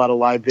do a lot of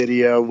live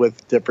video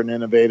with different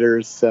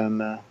innovators,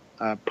 and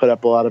put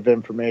up a lot of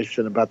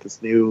information about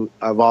this new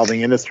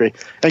evolving industry.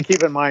 And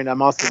keep in mind,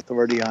 I'm also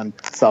authority on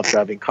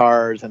self-driving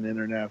cars and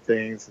Internet of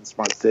Things and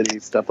smart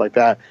cities, stuff like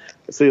that.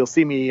 So you'll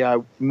see me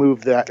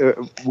weave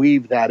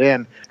that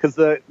in, because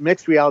the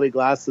mixed reality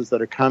glasses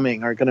that are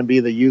coming are going to be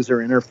the user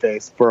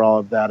interface for all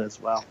of that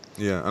as well.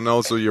 Yeah, and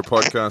also your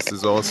podcast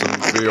is awesome,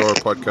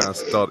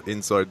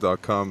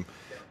 vrpodcast.inside.com.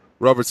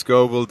 Robert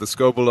Scoble, the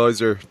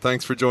Scobleizer,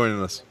 thanks for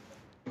joining us.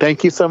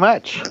 Thank you so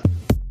much.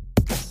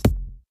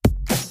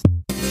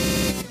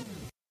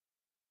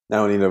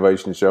 Now in the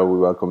Innovation Show, we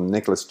welcome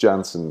Nicholas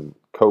Jansen,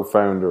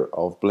 co-founder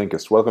of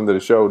Blinkist. Welcome to the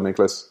show,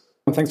 Nicholas.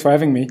 Thanks for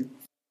having me.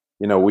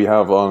 You know, we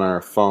have on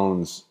our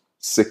phones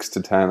 6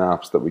 to 10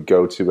 apps that we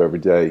go to every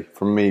day.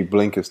 For me,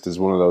 Blinkist is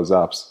one of those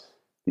apps.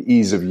 The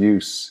ease of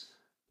use,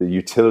 the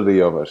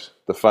utility of it,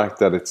 the fact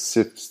that it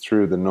sifts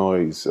through the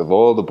noise of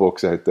all the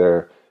books out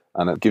there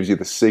and it gives you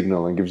the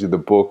signal and gives you the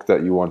book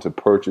that you want to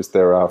purchase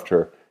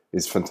thereafter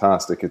is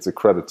fantastic. It's a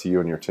credit to you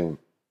and your team.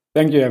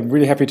 Thank you. I'm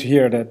really happy to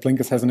hear that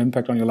Blinkist has an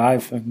impact on your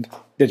life and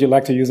that you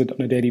like to use it on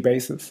a daily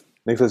basis.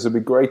 Nicholas, it'd be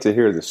great to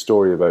hear the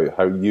story about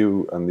how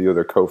you and the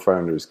other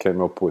co-founders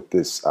came up with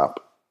this app.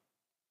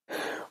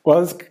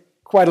 Well, it's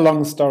quite a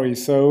long story.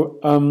 So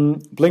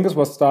Blinkist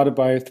was started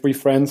by 3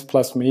 friends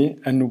plus me,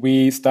 and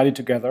we studied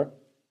together.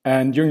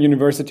 And during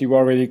university, we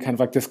already kind of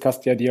like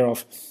discussed the idea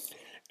of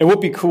it would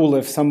be cool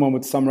if someone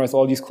would summarize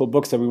all these cool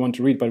books that we want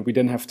to read, but we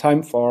didn't have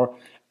time for,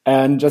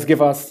 and just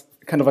give us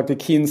kind of like the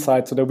key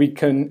insight so that we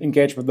can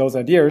engage with those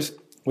ideas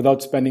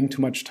without spending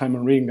too much time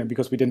on reading them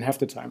because we didn't have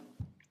the time.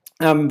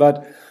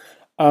 But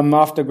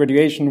after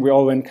graduation, we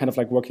all went kind of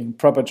like working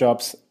proper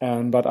jobs.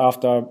 But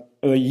after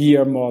a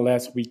year, more or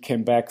less, we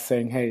came back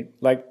saying, hey,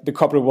 like the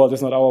corporate world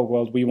is not our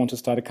world. We want to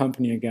start a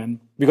company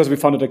again, because we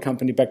founded a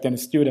company back then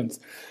as students,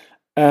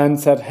 and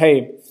said,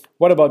 hey,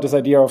 what about this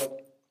idea of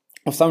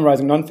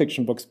summarizing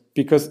nonfiction books?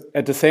 Because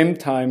at the same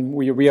time,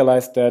 we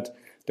realized that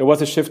there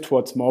was a shift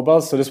towards mobile.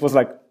 So this was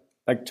like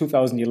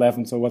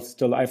 2011, so it was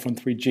still iPhone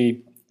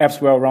 3G. Apps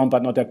were around,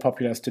 but not that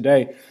popular as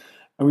today.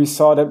 And we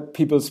saw that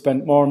people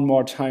spend more and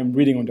more time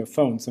reading on their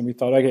phones. And we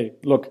thought, okay,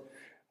 look,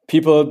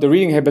 the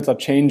reading habits are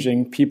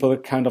changing. People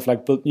kind of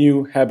like build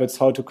new habits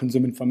how to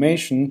consume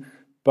information.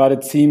 But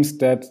it seems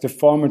that the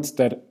formats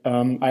that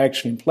are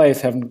actually in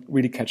place haven't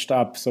really catched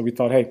up. So we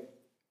thought, hey,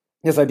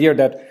 this idea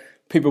that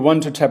people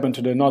want to tap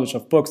into the knowledge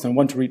of books and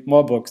want to read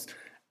more books,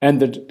 and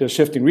the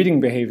shifting reading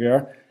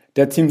behavior,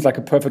 that seems like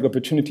a perfect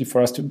opportunity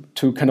for us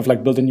to kind of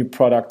like build a new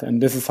product.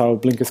 And this is how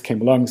Blinkist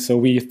came along. So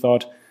we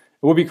thought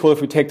it would be cool if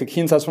we take the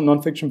key insights from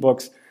nonfiction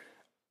books,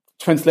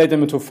 translate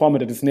them into a format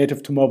that is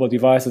native to mobile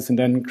devices, and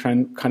then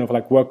kind of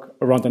like work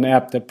around an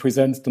app that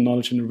presents the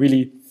knowledge in a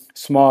really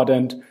smart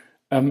and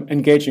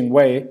engaging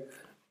way.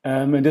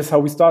 And this is how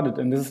we started.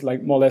 And this is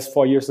like more or less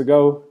 4 years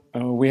ago.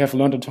 We have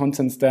learned a ton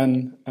since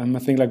then. I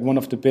think like one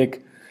of the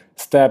big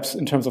steps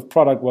in terms of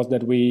product was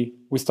that we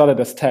started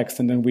as text,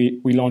 and then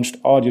we launched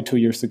audio 2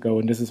 years ago.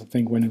 And this is, I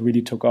think, when it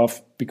really took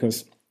off,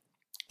 because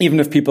even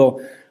if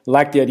people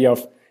like the idea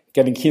of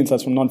getting key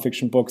insights from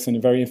nonfiction books in a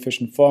very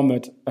efficient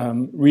format,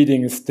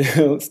 reading is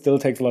still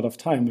takes a lot of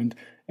time,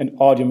 and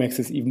audio makes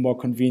this even more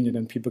convenient,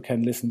 and people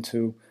can listen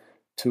to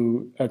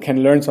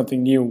can learn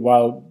something new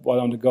while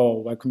on the go,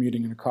 while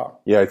commuting in a car.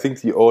 Yeah, I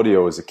think the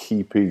audio is a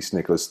key piece,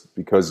 Nicholas,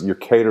 because you're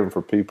catering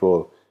for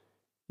people.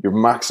 You're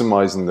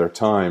maximizing their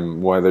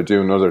time while they're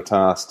doing other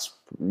tasks.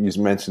 You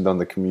mentioned on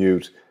the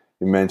commute.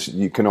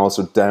 You can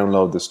also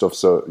download the stuff,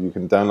 so you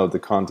can download the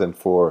content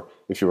for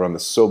if you're on the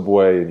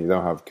subway and you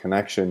don't have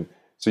connection.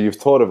 So you've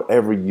thought of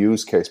every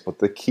use case, but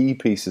the key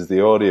piece is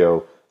the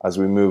audio as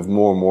we move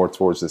more and more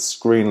towards this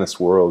screenless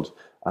world.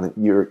 And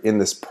you're in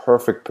this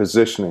perfect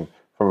positioning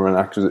from an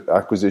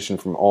acquisition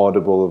from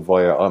Audible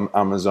via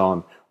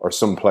Amazon or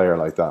some player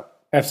like that.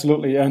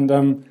 Absolutely. And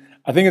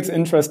I think it's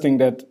interesting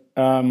that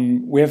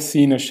we have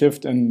seen a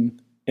shift in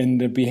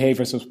the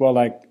behaviors as well.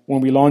 Like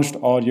when we launched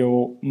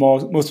audio,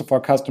 most of our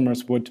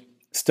customers would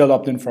still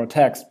opt in for a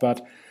text,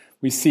 but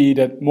we see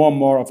that more and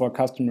more of our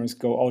customers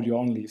go audio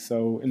only.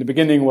 So in the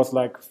beginning it was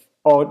like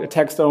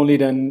text only,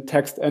 then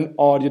text and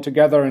audio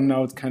together, and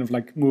now it's kind of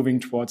like moving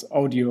towards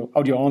audio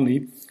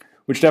only,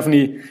 which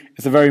definitely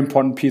is a very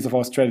important piece of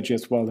our strategy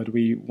as well, that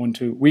we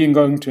are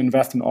going to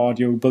invest in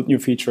audio, build new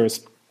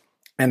features,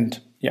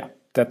 and yeah,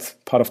 that's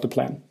part of the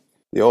plan.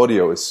 The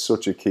audio is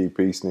such a key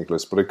piece,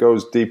 Nicholas, but it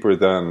goes deeper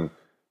than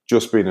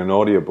just being an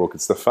audiobook.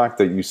 It's the fact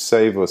that you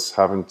save us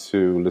having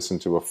to listen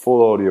to a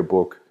full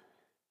audiobook,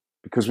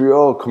 because we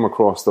all come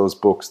across those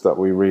books that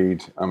we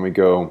read and we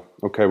go,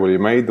 okay, well, you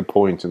made the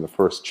point in the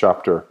first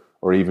chapter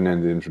or even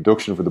in the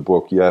introduction for the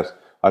book, yet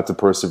I had to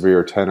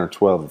persevere 10 or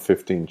 12 or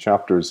 15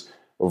 chapters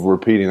of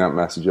repeating that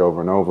message over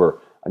and over.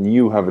 And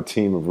you have a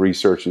team of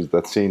researchers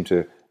that seem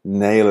to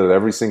nail it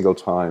every single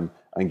time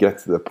and get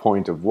to the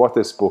point of what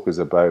this book is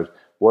about,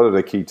 what are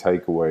the key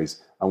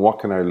takeaways, and what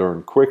can I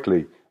learn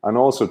quickly? And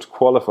also to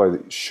qualify,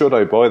 should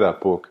I buy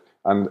that book?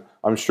 And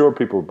I'm sure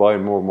people buy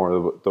more and more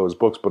of those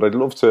books, but I'd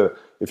love to,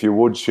 if you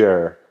would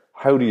share,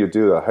 how do you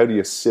do that? How do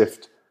you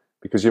sift?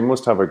 Because you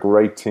must have a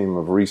great team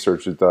of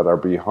researchers that are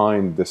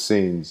behind the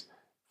scenes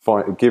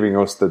giving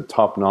us the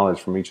top knowledge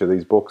from each of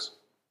these books.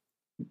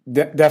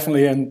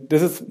 Definitely, and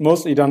this is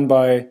mostly done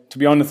by, to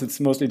be honest, it's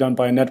mostly done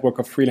by a network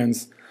of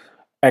freelance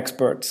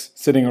experts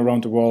sitting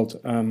around the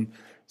world.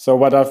 So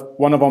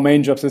one of our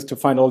main jobs is to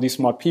find all these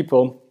smart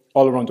people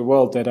all around the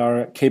world that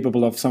are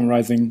capable of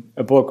summarizing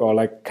a book or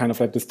like kind of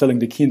like distilling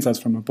the key insights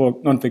from a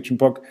book, nonfiction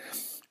book,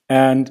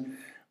 and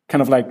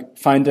kind of like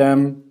find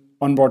them,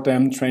 onboard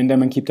them, train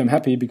them, and keep them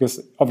happy,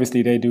 because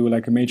obviously they do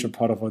like a major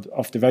part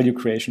of the value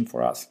creation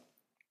for us.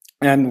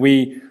 And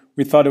we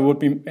thought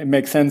it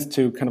make sense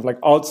to kind of like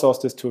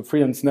outsource this to a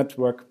freelance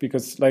network,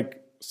 because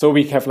like, so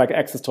we have like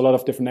access to a lot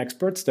of different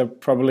experts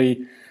that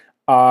probably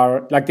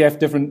are like, they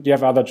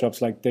have other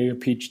jobs, like they're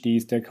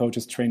PhDs, they're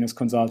coaches, trainers,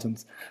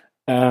 consultants.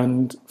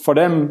 And for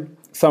them,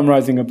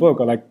 summarizing a book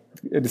or like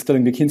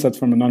distilling the key insights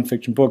from a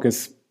nonfiction book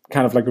is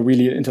kind of like a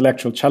really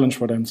intellectual challenge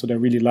for them. So they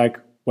really like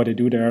what they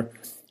do there.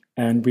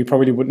 And we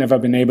probably would never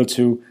have been able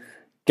to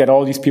get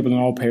all these people on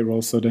our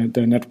payroll. So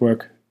the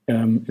network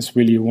is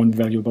really one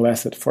valuable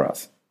asset for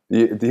us.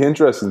 The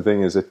interesting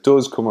thing is it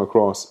does come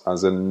across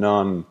as a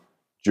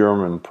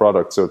non-German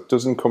product. So it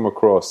doesn't come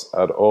across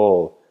at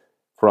all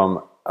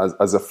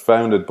as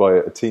founded by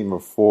a team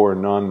of 4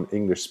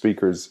 non-English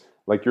speakers.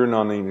 Like, you're a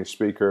non-English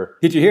speaker.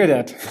 Did you hear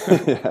that?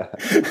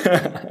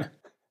 Yeah.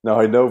 No,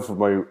 I know from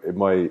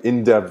my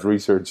in-depth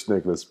research,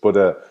 Nicholas,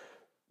 but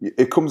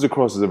it comes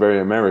across as a very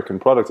American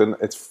product. And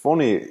it's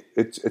funny,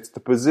 it's the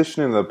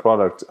positioning of the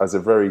product as a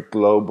very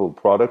global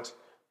product,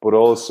 but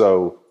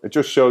also it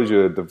just shows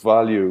you the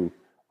value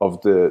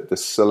of the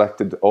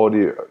selected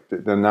audio,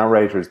 the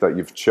narrators that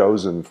you've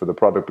chosen for the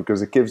product,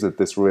 because it gives it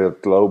this real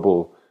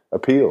global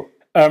appeal.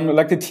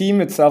 Like the team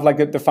itself,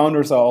 like the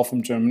founders are all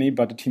from Germany,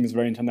 but the team is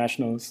very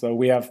international. So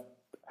we have,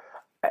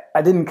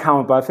 I didn't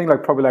count, but I think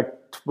like probably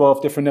like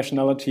 12 different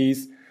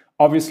nationalities.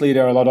 Obviously,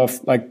 there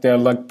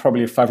are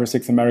probably 5 or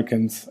 6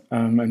 Americans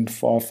and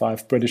 4 or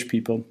 5 British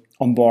people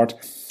on board.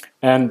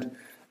 And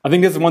I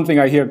think this is one thing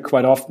I hear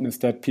quite often, is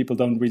that people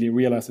don't really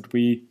realize that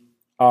we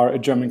are a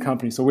German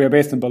company. So we are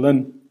based in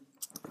Berlin.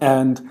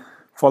 And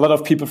for a lot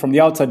of people from the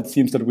outside, it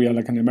seems that we are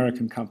like an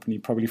American company,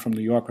 probably from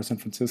New York or San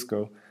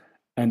Francisco.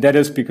 And that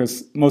is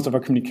because most of our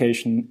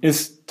communication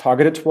is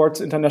targeted towards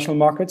international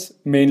markets,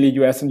 mainly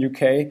US and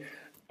UK.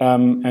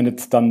 And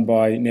it's done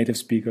by native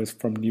speakers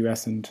from the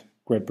US and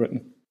Great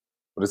Britain.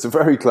 But it's a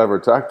very clever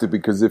tactic,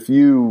 because if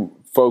you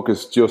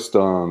focus just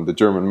on the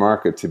German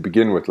market to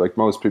begin with, like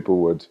most people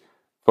would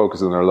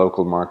focus on their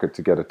local market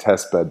to get a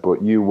test bed,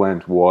 but you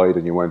went wide,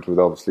 and you went with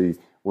obviously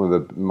one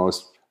of the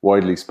most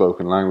widely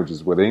spoken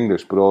languages with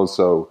English, but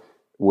also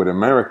with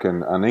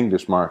American and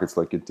English markets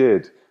like it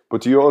did.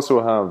 But do you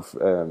also have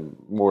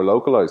more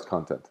localized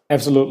content?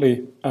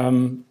 Absolutely.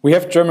 We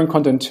have German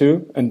content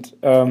too, and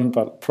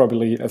but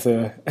probably as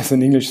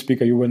an English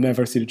speaker, you will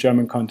never see the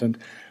German content.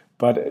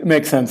 But it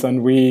makes sense,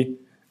 and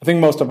I think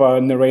most of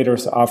our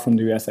narrators are from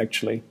the US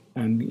actually,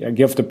 and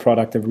give the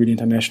product a really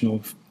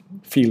international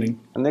feeling.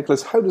 And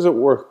Nicholas, how does it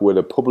work with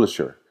a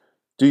publisher?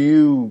 Do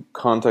you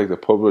contact a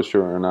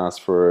publisher and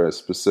ask for a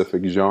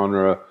specific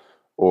genre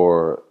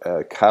or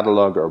a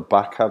catalog or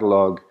back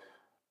catalog?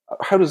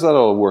 How does that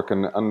all work?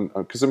 And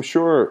because I'm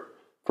sure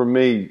for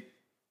me,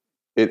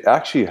 it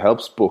actually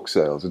helps book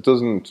sales.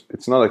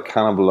 It's not a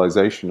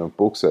cannibalization of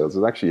book sales.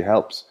 It actually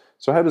helps.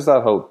 So how does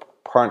that whole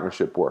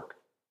partnership work?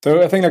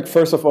 So I think, like,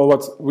 first of all,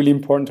 what's really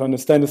important to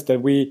understand is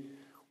that we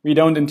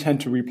don't intend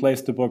to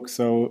replace the book.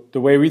 So the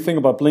way we think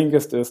about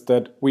Blinkist is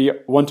that we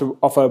want to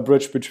offer a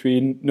bridge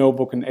between no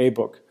book and a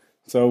book.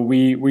 So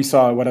we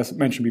saw what I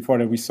mentioned before,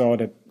 that we saw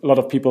that a lot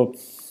of people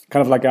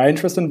kind of like are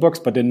interested in books,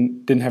 but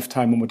didn't have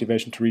time or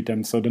motivation to read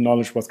them. So the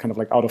knowledge was kind of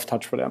like out of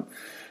touch for them.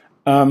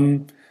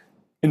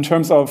 In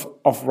terms of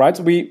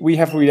rights, we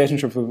have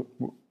relationships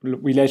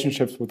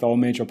with all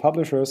major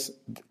publishers.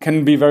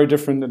 Can be very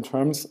different in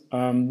terms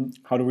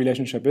how the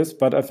relationship is.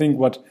 But I think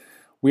what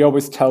we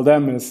always tell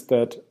them is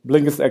that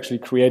Blinkist is actually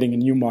creating a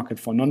new market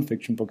for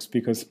nonfiction books,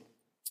 because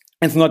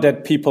it's not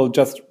that people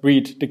just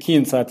read the key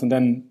insights and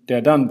then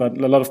they're done, but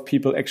a lot of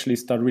people actually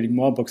start reading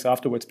more books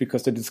afterwards,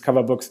 because they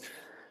discover books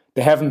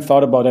they haven't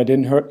thought about, I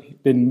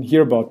didn't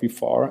hear about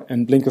before.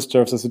 And Blinkist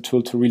serves as a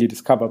tool to really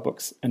discover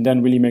books and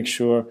then really make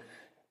sure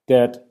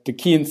that the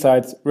key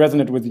insights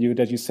resonate with you,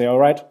 that you say, all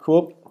right,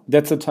 cool,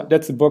 that's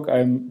a book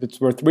that's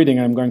worth reading.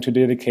 I'm going to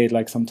dedicate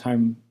like some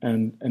time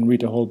and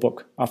read the whole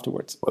book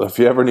afterwards. Well, if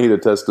you ever need a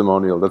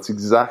testimonial, that's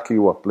exactly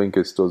what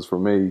Blinkist does for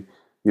me.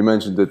 You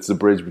mentioned it's a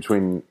bridge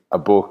between a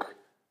book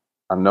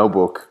and no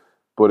book,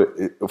 but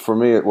for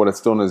me, what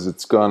it's done is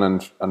it's gone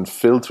and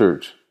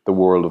filtered the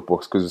world of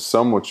books, because there's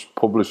so much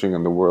publishing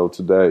in the world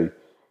today.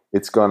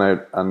 It's gone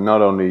out and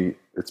not only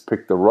it's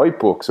picked the right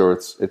books, or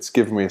it's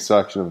given me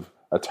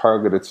a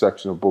targeted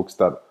section of books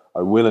that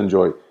I will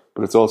enjoy,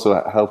 but it's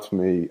also helped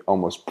me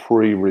almost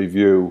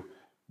pre-review,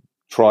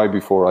 try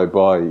before I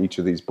buy each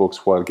of these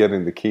books while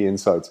getting the key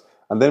insights.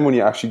 And then when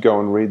you actually go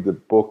and read the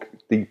book,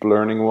 deep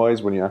learning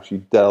wise, when you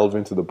actually delve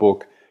into the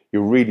book,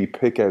 you really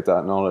pick out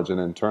that knowledge and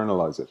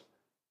internalize it.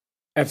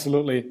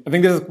 Absolutely. I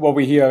think this is what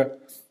we hear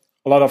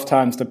a lot of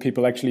times that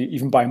people actually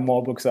even buy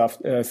more books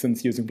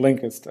since using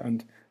Blinkist.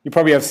 And you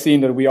probably have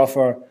seen that we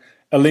offer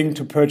a link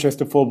to purchase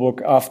the full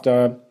book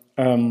after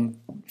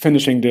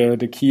finishing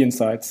the key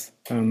insights.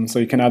 So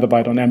you can either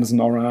buy it on Amazon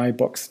or on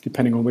iBooks,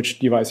 depending on which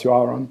device you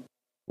are on.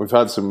 We've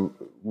had some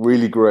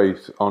really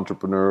great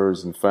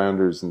entrepreneurs and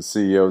founders and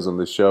CEOs on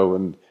this show,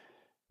 and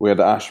we had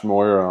Ash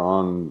Moira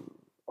on,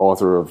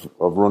 author of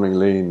Running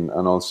Lean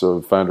and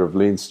also founder of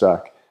Lean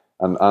Stack.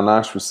 And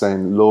Ash was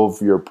saying,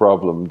 love your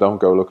problem, don't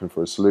go looking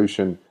for a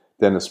solution.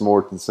 Dennis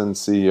Mortensen,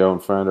 CEO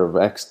and founder of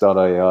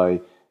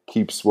X.ai,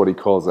 keeps what he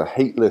calls a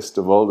hate list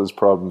of all his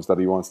problems that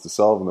he wants to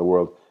solve in the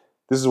world.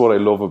 This is what I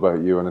love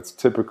about you, and it's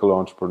typical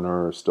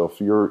entrepreneur stuff.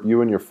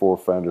 You and your four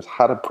founders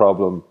had a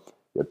problem.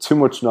 You had too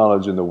much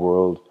knowledge in the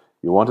world.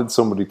 You wanted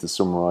somebody to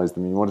summarize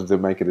them. You wanted to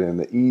make it in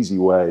an easy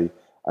way.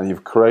 And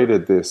you've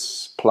created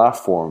this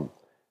platform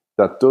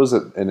that does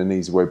it in an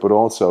easy way, but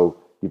also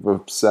you've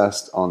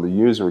obsessed on the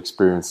user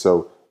experience.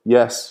 So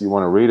yes, you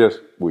want to read it.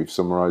 We've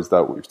summarized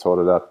that. We've taught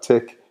it that.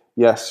 Tick.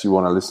 Yes, you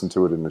want to listen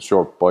to it in the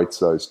short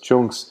bite-sized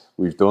chunks.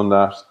 We've done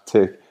that.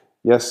 Tick.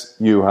 Yes,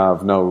 you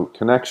have no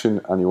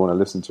connection and you want to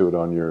listen to it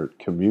on your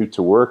commute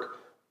to work.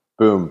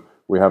 Boom.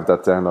 We have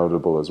that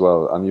downloadable as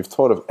well. And you've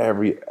thought of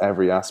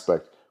every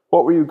aspect.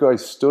 What were you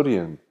guys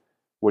studying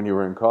when you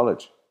were in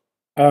college?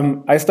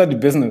 I studied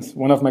business.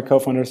 One of my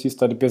co-founders, he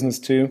studied business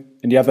too.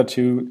 And the other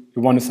two,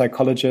 one is a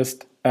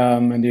psychologist.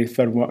 And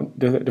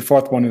the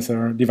fourth one is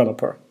a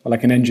developer, or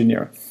like an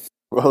engineer.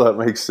 Well, that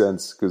makes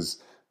sense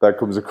because that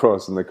comes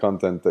across in the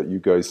content that you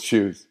guys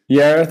choose.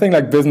 Yeah, I think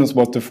like business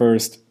was the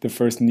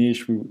first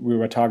niche we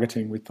were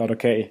targeting. We thought,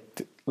 okay,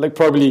 like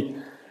probably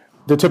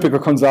the typical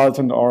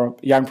consultant or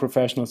young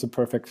professional is a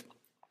perfect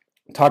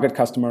target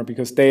customer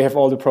because they have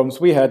all the problems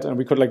we had, and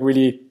we could like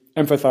really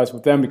empathize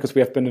with them because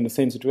we have been in the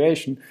same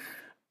situation.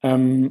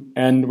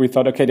 And we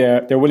thought, okay,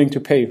 they're willing to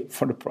pay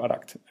for the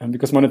product, and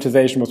because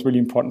monetization was really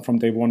important from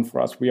day one for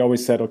us. We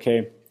always said,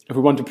 okay, if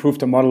we want to prove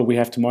the model, we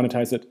have to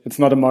monetize it. It's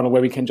not a model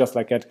where we can just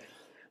like get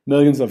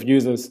millions of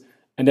users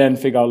and then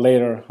figure out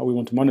later how we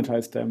want to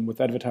monetize them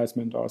with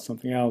advertisement or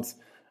something else.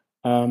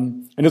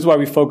 And this is why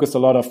we focused a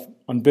lot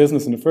on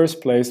business in the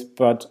first place.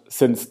 But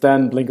since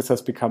then, Blinkist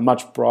has become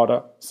much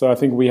broader. So I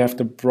think we have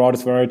the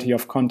broadest variety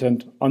of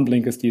content on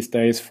Blinkist these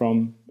days,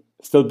 from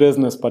still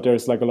business, but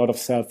there's like a lot of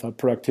self-help,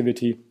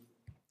 productivity,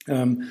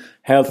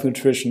 health,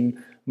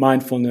 nutrition,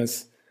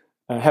 mindfulness,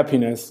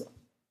 happiness,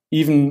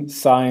 even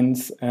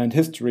science and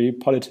history,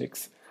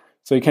 politics.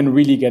 So you can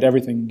really get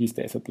everything these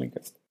days at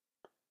Blinkist.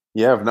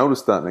 Yeah, I've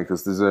noticed that,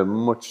 Nicholas. There's a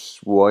much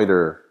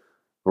wider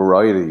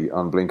variety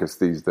on Blinkist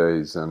these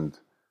days, and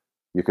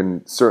you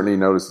can certainly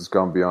notice it's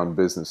gone beyond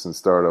business and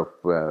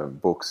startup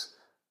books.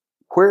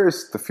 Where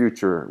is the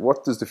future?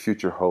 What does the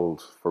future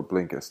hold for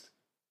Blinkist?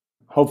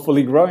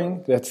 Hopefully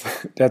growing. That's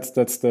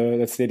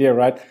the idea,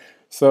 right?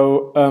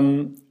 So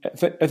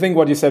I think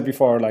what you said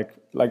before,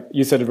 like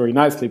you said it very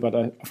nicely, but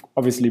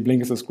obviously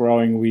Blinkist is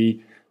growing.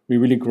 We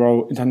really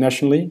grow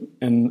internationally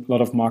in a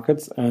lot of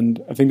markets,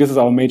 and I think this is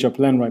our major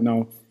plan right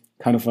now.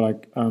 Kind of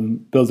like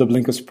build a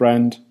Blinkist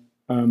brand,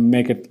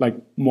 make it like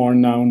more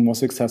known, more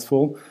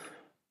successful,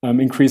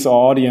 increase our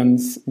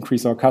audience,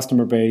 increase our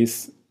customer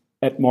base,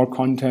 add more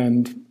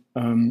content,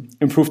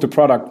 improve the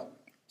product.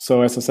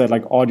 So as I said,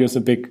 like audio is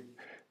a big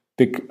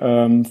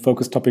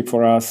focus topic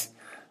for us,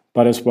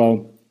 but as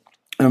well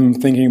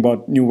thinking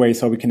about new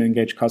ways how we can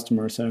engage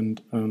customers, and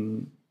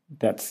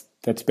that's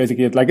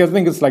basically it. Like I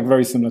think it's like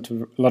very similar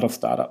to a lot of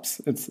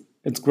startups.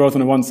 It's growth on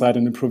the one side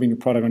and improving the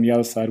product on the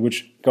other side,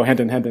 which go hand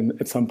in hand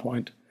at some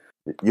point.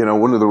 You know,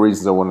 one of the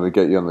reasons I wanted to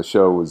get you on the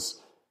show was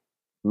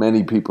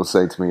many people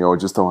say to me, "Oh, I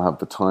just don't have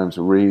the time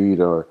to read,"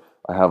 or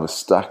 "I have a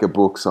stack of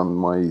books on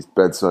my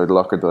bedside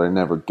locker that I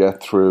never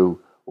get through,"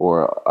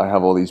 or "I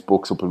have all these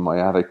books up in my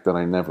attic that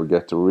I never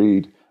get to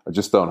read. I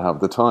just don't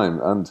have the time."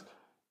 And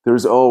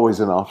there's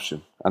always an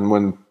option. And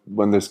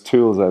when there's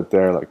tools out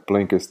there like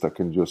Blinkist that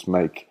can just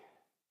make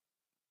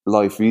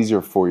life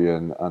easier for you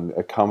and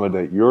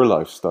accommodate your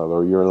lifestyle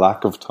or your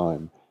lack of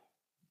time,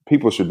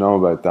 people should know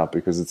about that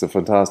because it's a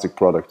fantastic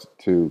product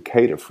to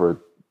cater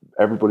for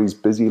everybody's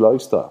busy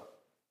lifestyle.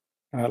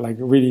 Like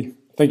really,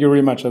 thank you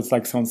very much. That's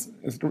like sounds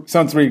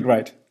really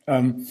great.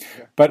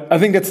 But I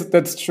think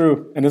that's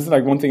true. And this is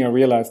like one thing I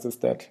realized is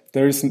that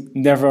there is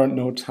never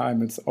no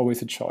time. It's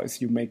always a choice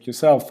you make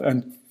yourself.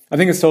 And I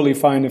think it's totally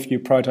fine if you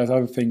prioritize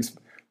other things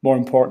more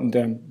important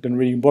than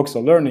reading books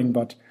or learning,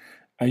 but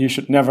you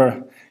should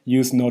never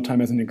use no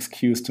time as an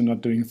excuse to not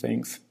doing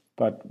things.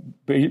 But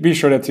be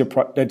sure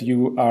that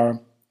you are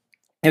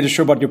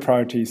sure about your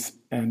priorities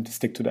and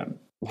stick to them.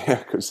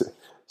 Yeah, because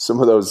some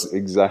of those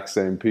exact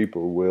same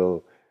people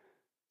will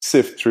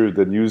sift through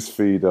the news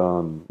feed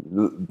on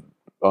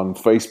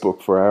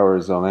Facebook for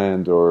hours on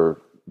end,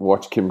 or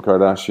watch Kim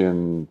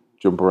Kardashian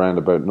jump around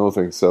about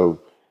nothing. So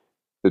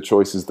the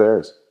choice is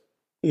theirs.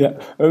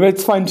 Yeah,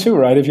 it's fine too,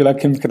 right? If you like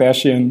Kim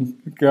Kardashian,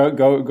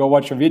 go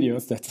watch her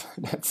videos.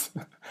 That's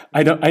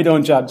I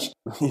don't judge.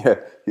 Yeah,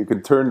 you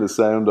can turn the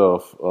sound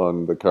off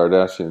on the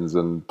Kardashians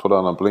and put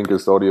on a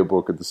Blinkist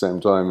audiobook at the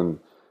same time and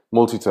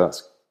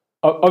multitask.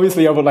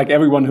 obviously, I would like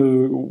everyone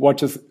who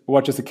watches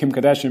a Kim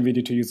Kardashian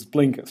video to use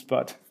Blinkist,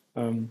 but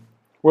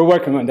we're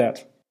working on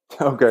that.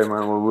 Okay,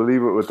 man. Well, we'll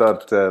leave it with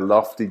that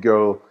lofty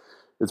goal.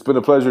 It's been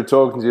a pleasure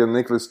talking to you,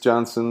 Nicholas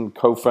Jansen,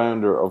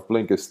 co-founder of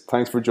Blinkist.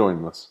 Thanks for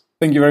joining us.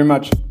 Thank you very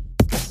much.